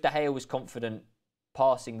 So if De Gea was confident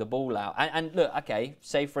passing the ball out, and look, okay,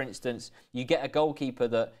 say for instance you get a goalkeeper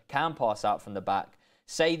that can pass out from the back.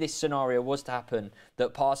 Say this scenario was to happen,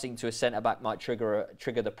 that passing to a centre back might trigger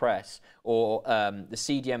the press, or the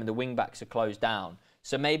CDM and the wing backs are closed down.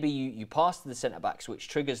 So maybe you pass to the centre-backs, which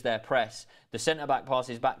triggers their press. The centre-back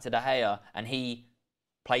passes back to De Gea, and he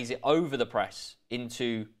plays it over the press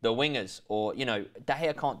into the wingers. Or, you know, De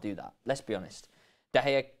Gea can't do that. Let's be honest. De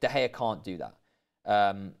Gea can't do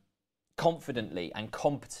that confidently and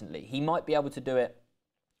competently. He might be able to do it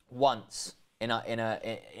once in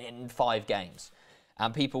 5 games,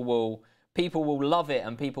 and people will love it,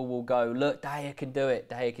 and people will go, look, De Gea can do it.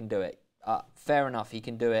 De Gea can do it. Fair enough, he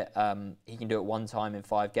can do it. He can do it 1 time in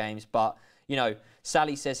 5 games. But, you know,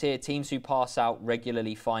 Sally says here, teams who pass out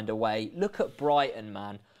regularly find a way. Look at Brighton,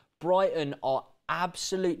 man. Brighton are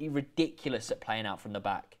absolutely ridiculous at playing out from the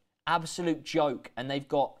back. Absolute joke. And they've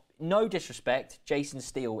got, no disrespect, Jason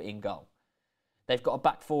Steele in goal. They've got a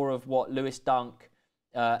back 4 of Lewis Dunk,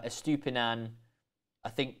 Estupinan. I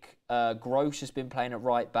think Gross has been playing at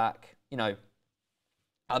right back. You know,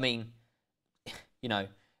 I mean, you know,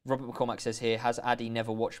 Robert McCormack says here, has Addy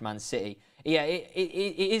never watched Man City? Yeah, it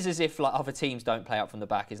is as if like other teams don't play out from the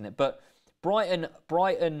back, isn't it? But Brighton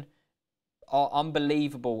are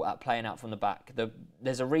unbelievable at playing out from the back.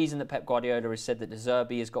 There's a reason that Pep Guardiola has said that De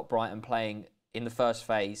Zerbi has got Brighton playing in the first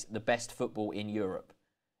phase the best football in Europe,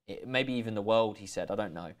 maybe even the world. He said, I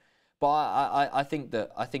don't know, but I think that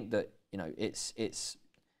you know, it's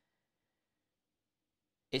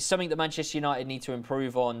something that Manchester United need to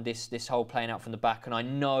improve on, this whole playing out from the back. And I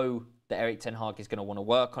know that Erik ten Hag is going to want to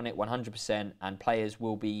work on it 100%, and players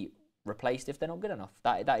will be replaced if they're not good enough.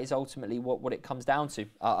 That is ultimately what it comes down to.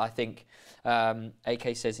 I think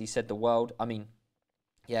AK says he said the world. I mean,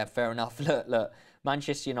 yeah, fair enough. Look,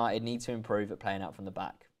 Manchester United need to improve at playing out from the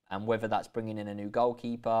back. And whether that's bringing in a new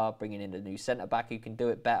goalkeeper, bringing in a new centre-back who can do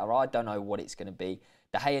it better, I don't know what it's going to be.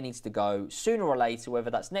 De Gea needs to go sooner or later,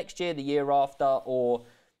 whether that's next year, the year after, or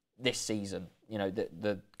this season, you know,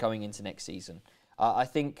 the going into next season. I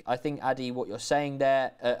think Addy, what you're saying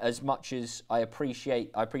there, as much as I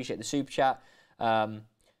appreciate the super chat, I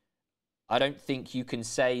don't think you can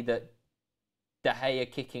say that De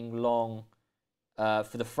Gea kicking long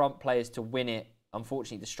for the front players to win it.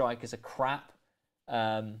 Unfortunately, the strikers are crap.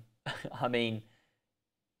 I mean,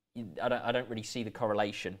 I don't really see the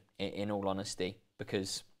correlation in all honesty,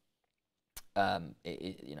 because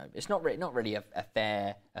you know, it's not really a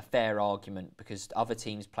fair argument, because other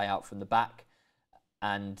teams play out from the back.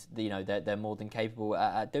 and you know they're more than capable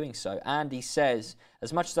at doing so. Andy says,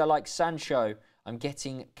 as much as I like Sancho, I'm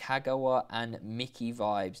getting Kagawa and Mickey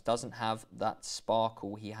vibes. Doesn't have that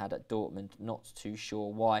sparkle he had at Dortmund. Not too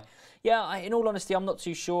sure why. Yeah, in all honesty, I'm not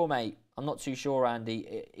too sure, mate. I'm not too sure,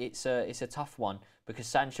 Andy. It's a tough one because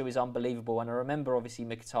Sancho is unbelievable, and I remember obviously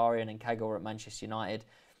Mkhitaryan and Kagawa at Manchester United.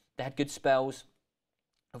 They had good spells.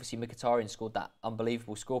 Obviously, Mkhitaryan scored that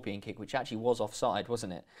unbelievable scorpion kick, which actually was offside,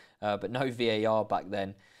 wasn't it? But no VAR back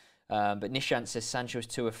then. But Nishant says Sancho was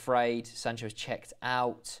too afraid. Sancho was checked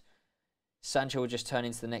out. Sancho will just turn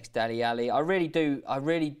into the next Dele Alli. I really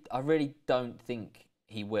don't think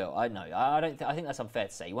he will. I know. I think that's unfair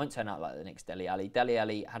to say. He won't turn out like the next Dele Alli. Dele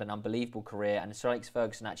Alli had an unbelievable career, and Sir Alex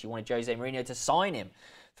Ferguson actually wanted Jose Mourinho to sign him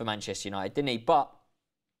for Manchester United, didn't he? But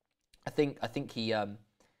I think he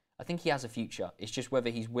has a future. It's just whether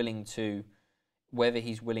he's willing to,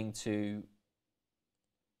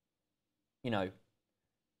 you know,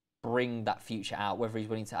 bring that future out. Whether he's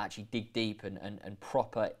willing to actually dig deep and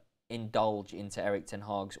proper indulge into Erik ten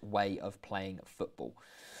Hag's way of playing football.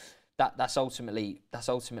 That's ultimately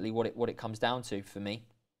what it comes down to for me.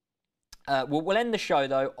 We'll end the show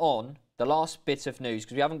though on the last bit of news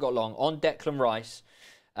because we haven't got long on Declan Rice.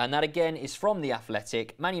 And that again is from The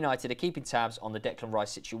Athletic. Man United are keeping tabs on the Declan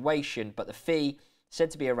Rice situation, but the fee said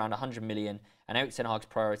to be around 100 million, and Erik ten Hag's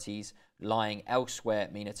priorities lying elsewhere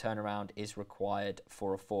mean a turnaround is required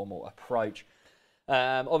for a formal approach.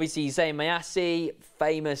 Obviously, Zayn Mayassi,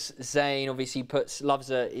 famous Zayn, obviously loves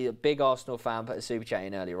a big Arsenal fan, put a super chat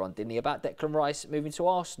in earlier on, didn't he, about Declan Rice moving to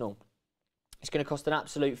Arsenal. It's going to cost an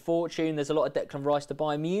absolute fortune. There's a lot of Declan Rice to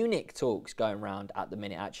Bayern Munich talks going around at the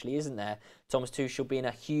minute, actually, isn't there? Thomas Tuchel being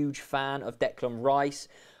a huge fan of Declan Rice.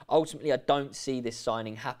 Ultimately, I don't see this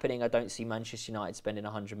signing happening. I don't see Manchester United spending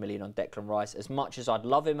 100 million on Declan Rice. As much as I'd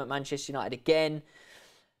love him at Manchester United again,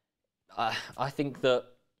 I think that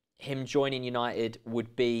him joining United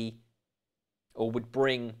would bring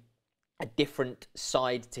a different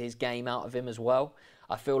side to his game out of him as well.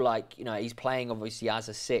 I feel like, you know, he's playing obviously as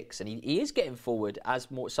a 6 and he is getting forward as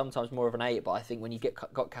sometimes more of an 8, but I think when you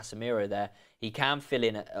got Casemiro there, he can fill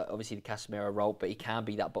in obviously the Casemiro role, but he can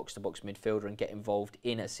be that box-to-box midfielder and get involved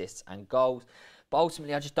in assists and goals. But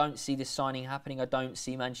ultimately, I just don't see this signing happening. I don't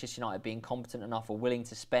see Manchester United being competent enough or willing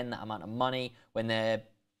to spend that amount of money when the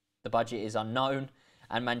budget is unknown.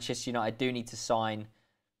 And Manchester United do need to sign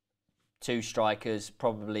 2 strikers,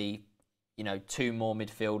 probably, you know, 2 more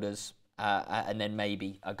midfielders, and then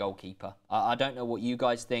maybe a goalkeeper. I don't know what you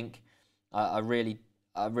guys think. I'm really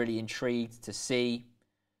intrigued to see,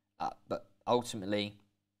 but ultimately,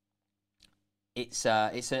 it's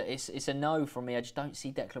a no from me. I just don't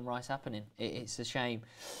see Declan Rice happening. It's a shame.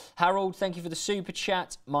 Harold, thank you for the super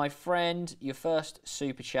chat, my friend. Your first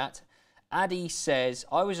super chat. Addy says,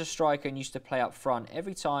 I was a striker and used to play up front.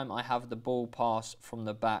 Every time I have the ball pass from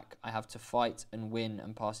the back, I have to fight and win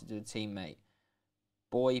and pass it to a teammate.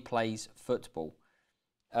 Boy plays football.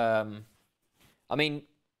 I mean,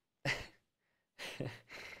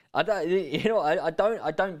 I don't. You know, I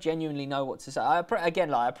don't genuinely know what to say. I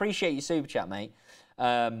appreciate your super chat, mate.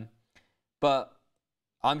 But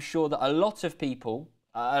I'm sure that a lot of people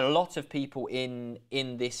in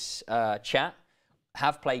this chat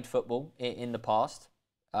have played football in the past.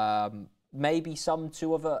 Maybe some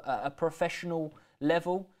to a professional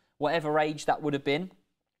level, whatever age that would have been.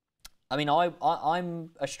 I mean, I'm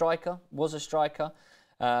a striker, was a striker,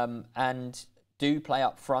 and do play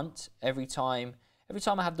up front. Every time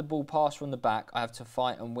I have the ball passed from the back, I have to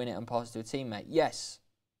fight and win it and pass it to a teammate. Yes,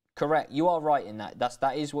 correct. You are right in that.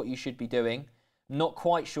 That is what you should be doing. Not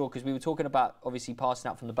quite sure, because we were talking about obviously passing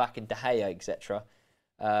out from the back in De Gea, etc.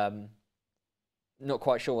 Not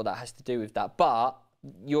quite sure what that has to do with that, but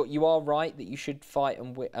you are right that you should fight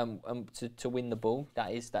and to win the ball.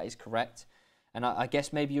 That is correct. And I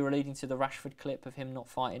guess maybe you're alluding to the Rashford clip of him not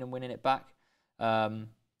fighting and winning it back. You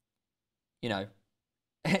know,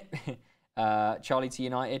 Charlie to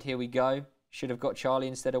United, here we go. Should have got Charlie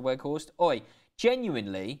instead of Weghorst. Oi,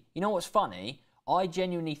 genuinely, you know what's funny? I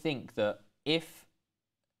genuinely think that if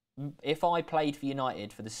I played for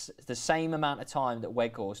United for the same amount of time that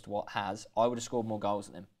Weghorst has, I would have scored more goals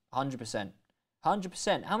than him. 100%.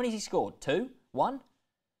 100%. How many has he scored? 2? 1?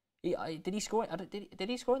 Did he score? Did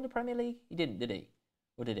he score in the Premier League? He didn't, did he?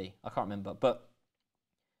 Or did he? I can't remember. But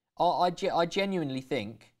I genuinely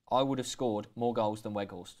think I would have scored more goals than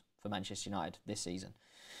Weghorst for Manchester United this season.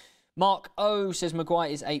 Mark O says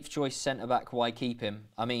Maguire is 8th choice centre-back. Why keep him?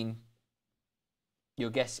 I mean,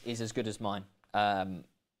 your guess is as good as mine.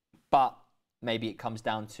 But maybe it comes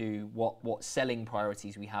down to what selling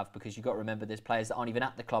priorities we have, because you've got to remember there's players that aren't even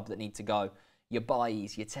at the club that need to go. Your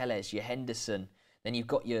Bailly's, your Telles, your Henderson. Then you've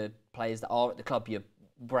got your players that are at the club, your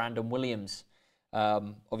Brandon Williams.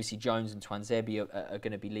 Obviously, Jones and Twanzebe are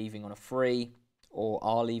going to be leaving on a free, or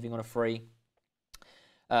are leaving on a free.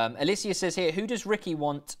 Alicia says here, who does Ricky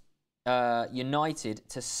want United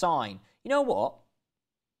to sign? You know what?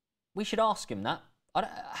 We should ask him that.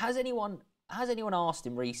 Has anyone asked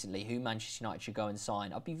him recently who Manchester United should go and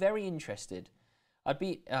sign? I'd be very interested.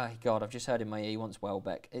 God, I've just heard in my ear he wants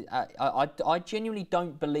Welbeck. I genuinely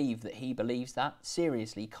don't believe that he believes that.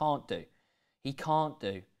 Seriously, he can't do. He can't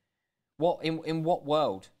do. What in what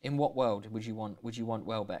world? In what world would you want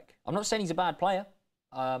Welbeck? I'm not saying he's a bad player,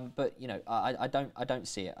 but you know, I don't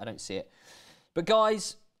see it. I don't see it. But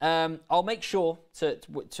guys, I'll make sure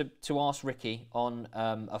to ask Ricky on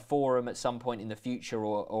a forum at some point in the future,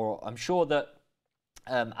 or I'm sure that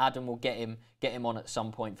Adam will get him on at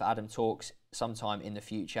some point for Adam Talks sometime in the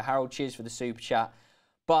future. Harold, cheers for the super chat,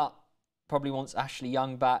 but probably wants Ashley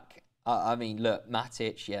Young back. I mean, look,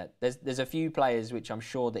 Matic, yeah. There's a few players which I'm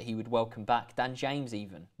sure that he would welcome back. Dan James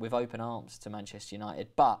even, with open arms to Manchester United.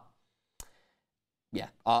 But yeah,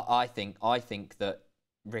 I think that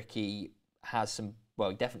Ricky has some. Well,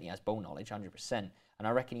 he definitely has ball knowledge, 100%, and I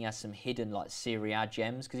reckon he has some hidden like Serie A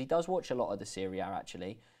gems, because he does watch a lot of the Serie A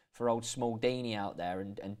actually. For old Smaldini out there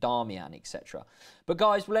and Darmian, etc. But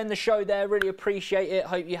guys, we'll end the show there. Really appreciate it.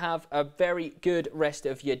 Hope you have a very good rest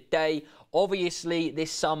of your day. Obviously,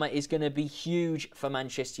 this summer is going to be huge for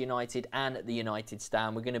Manchester United and the United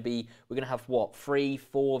stand. We're going to have what, 3-4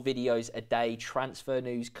 videos a day, transfer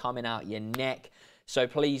news coming out your neck. So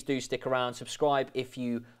please do stick around. Subscribe if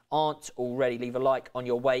you aren't already. Leave a like on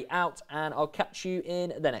your way out, and I'll catch you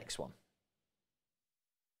in the next one.